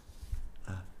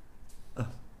oh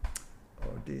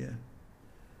dear,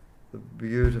 the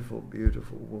beautiful,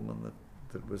 beautiful woman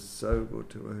that was so good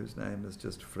to her, whose name has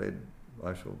just fled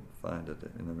I shall find it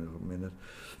in a little minute.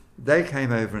 They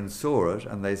came over and saw it,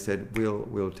 and they said,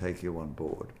 "We'll take you on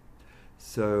board."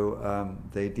 So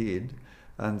they did,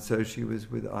 and so she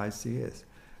was with ICS,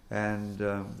 and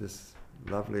this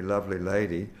lovely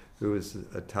lady who was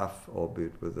a tough,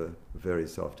 albeit with a very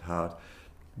soft heart,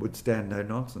 would stand no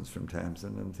nonsense from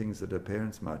Tamsin, and things that her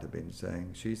parents might have been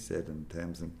saying, she said, and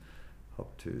Tamsin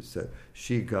hopped to. So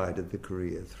she guided the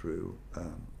career through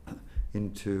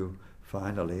into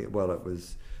finally, well, it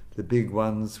was, the big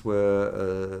ones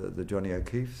were the Johnny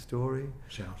O'Keefe story,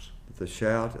 the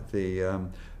Shout,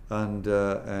 and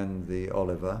the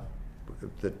Oliver,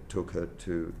 that took her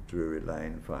to Drury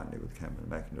Lane finally with Cameron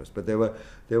Mackintosh. But there were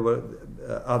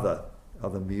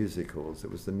other musicals.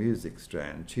 It was the music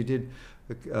strand. She did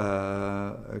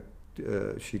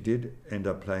end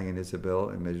up playing in Isabel,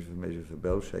 in Measure for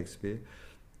Bell, Shakespeare,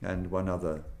 and one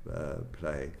other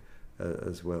play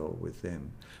as well with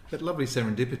them. That lovely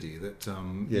serendipity that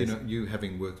yes. you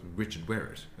having worked with Richard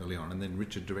Werrett early on, and then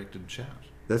Richard directed Shout.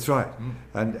 That's right.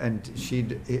 And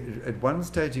at one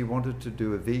stage he wanted to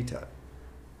do Evita,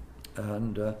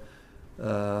 and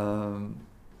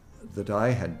that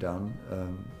I had done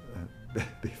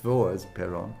before as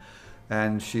Perron,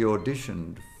 and she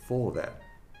auditioned for that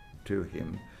to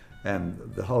him, and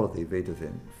the whole of the Evita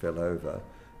thing fell over,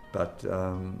 but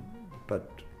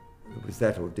it was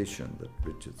that audition that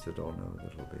Richard said, "Oh no,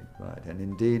 that'll be right." And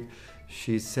indeed,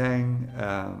 she sang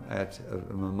at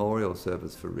a memorial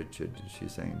service for Richard. She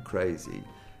sang "Crazy"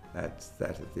 at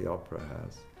the Opera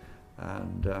House,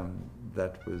 and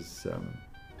that was a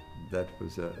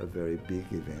very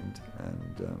big event,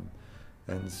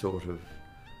 and sort of,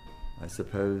 I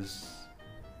suppose,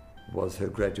 was her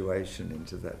graduation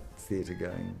into that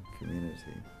theatre-going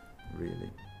community,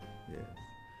 really, yes.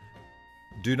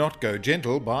 Do Not Go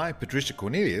Gentle by Patricia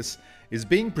Cornelius is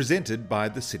being presented by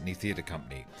the Sydney Theatre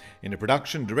Company in a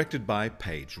production directed by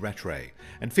Paige Rattray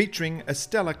and featuring a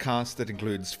stellar cast that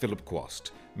includes Philip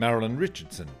Quast, Marilyn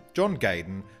Richardson, John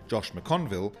Gayden, Josh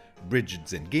McConville, Bridget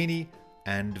Zengini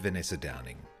and Vanessa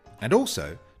Downing. And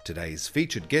also today's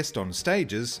featured guest on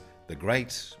stages, the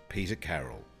great Peter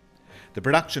Carroll. The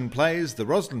production plays the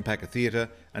Roslyn Packer Theatre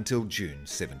until June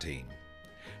 17.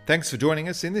 Thanks for joining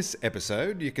us in this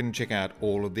episode. You can check out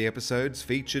all of the episodes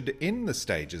featured in the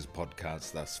Stages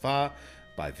podcast thus far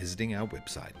by visiting our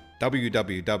website,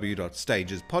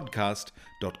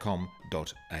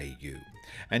 www.stagespodcast.com.au.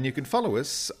 And you can follow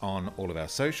us on all of our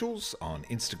socials on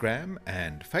Instagram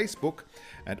and Facebook,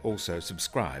 and also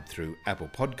subscribe through Apple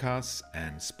Podcasts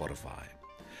and Spotify.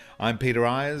 I'm Peter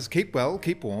Ayers. Keep well,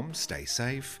 keep warm, stay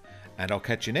safe, and I'll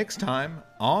catch you next time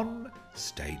on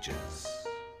Stages.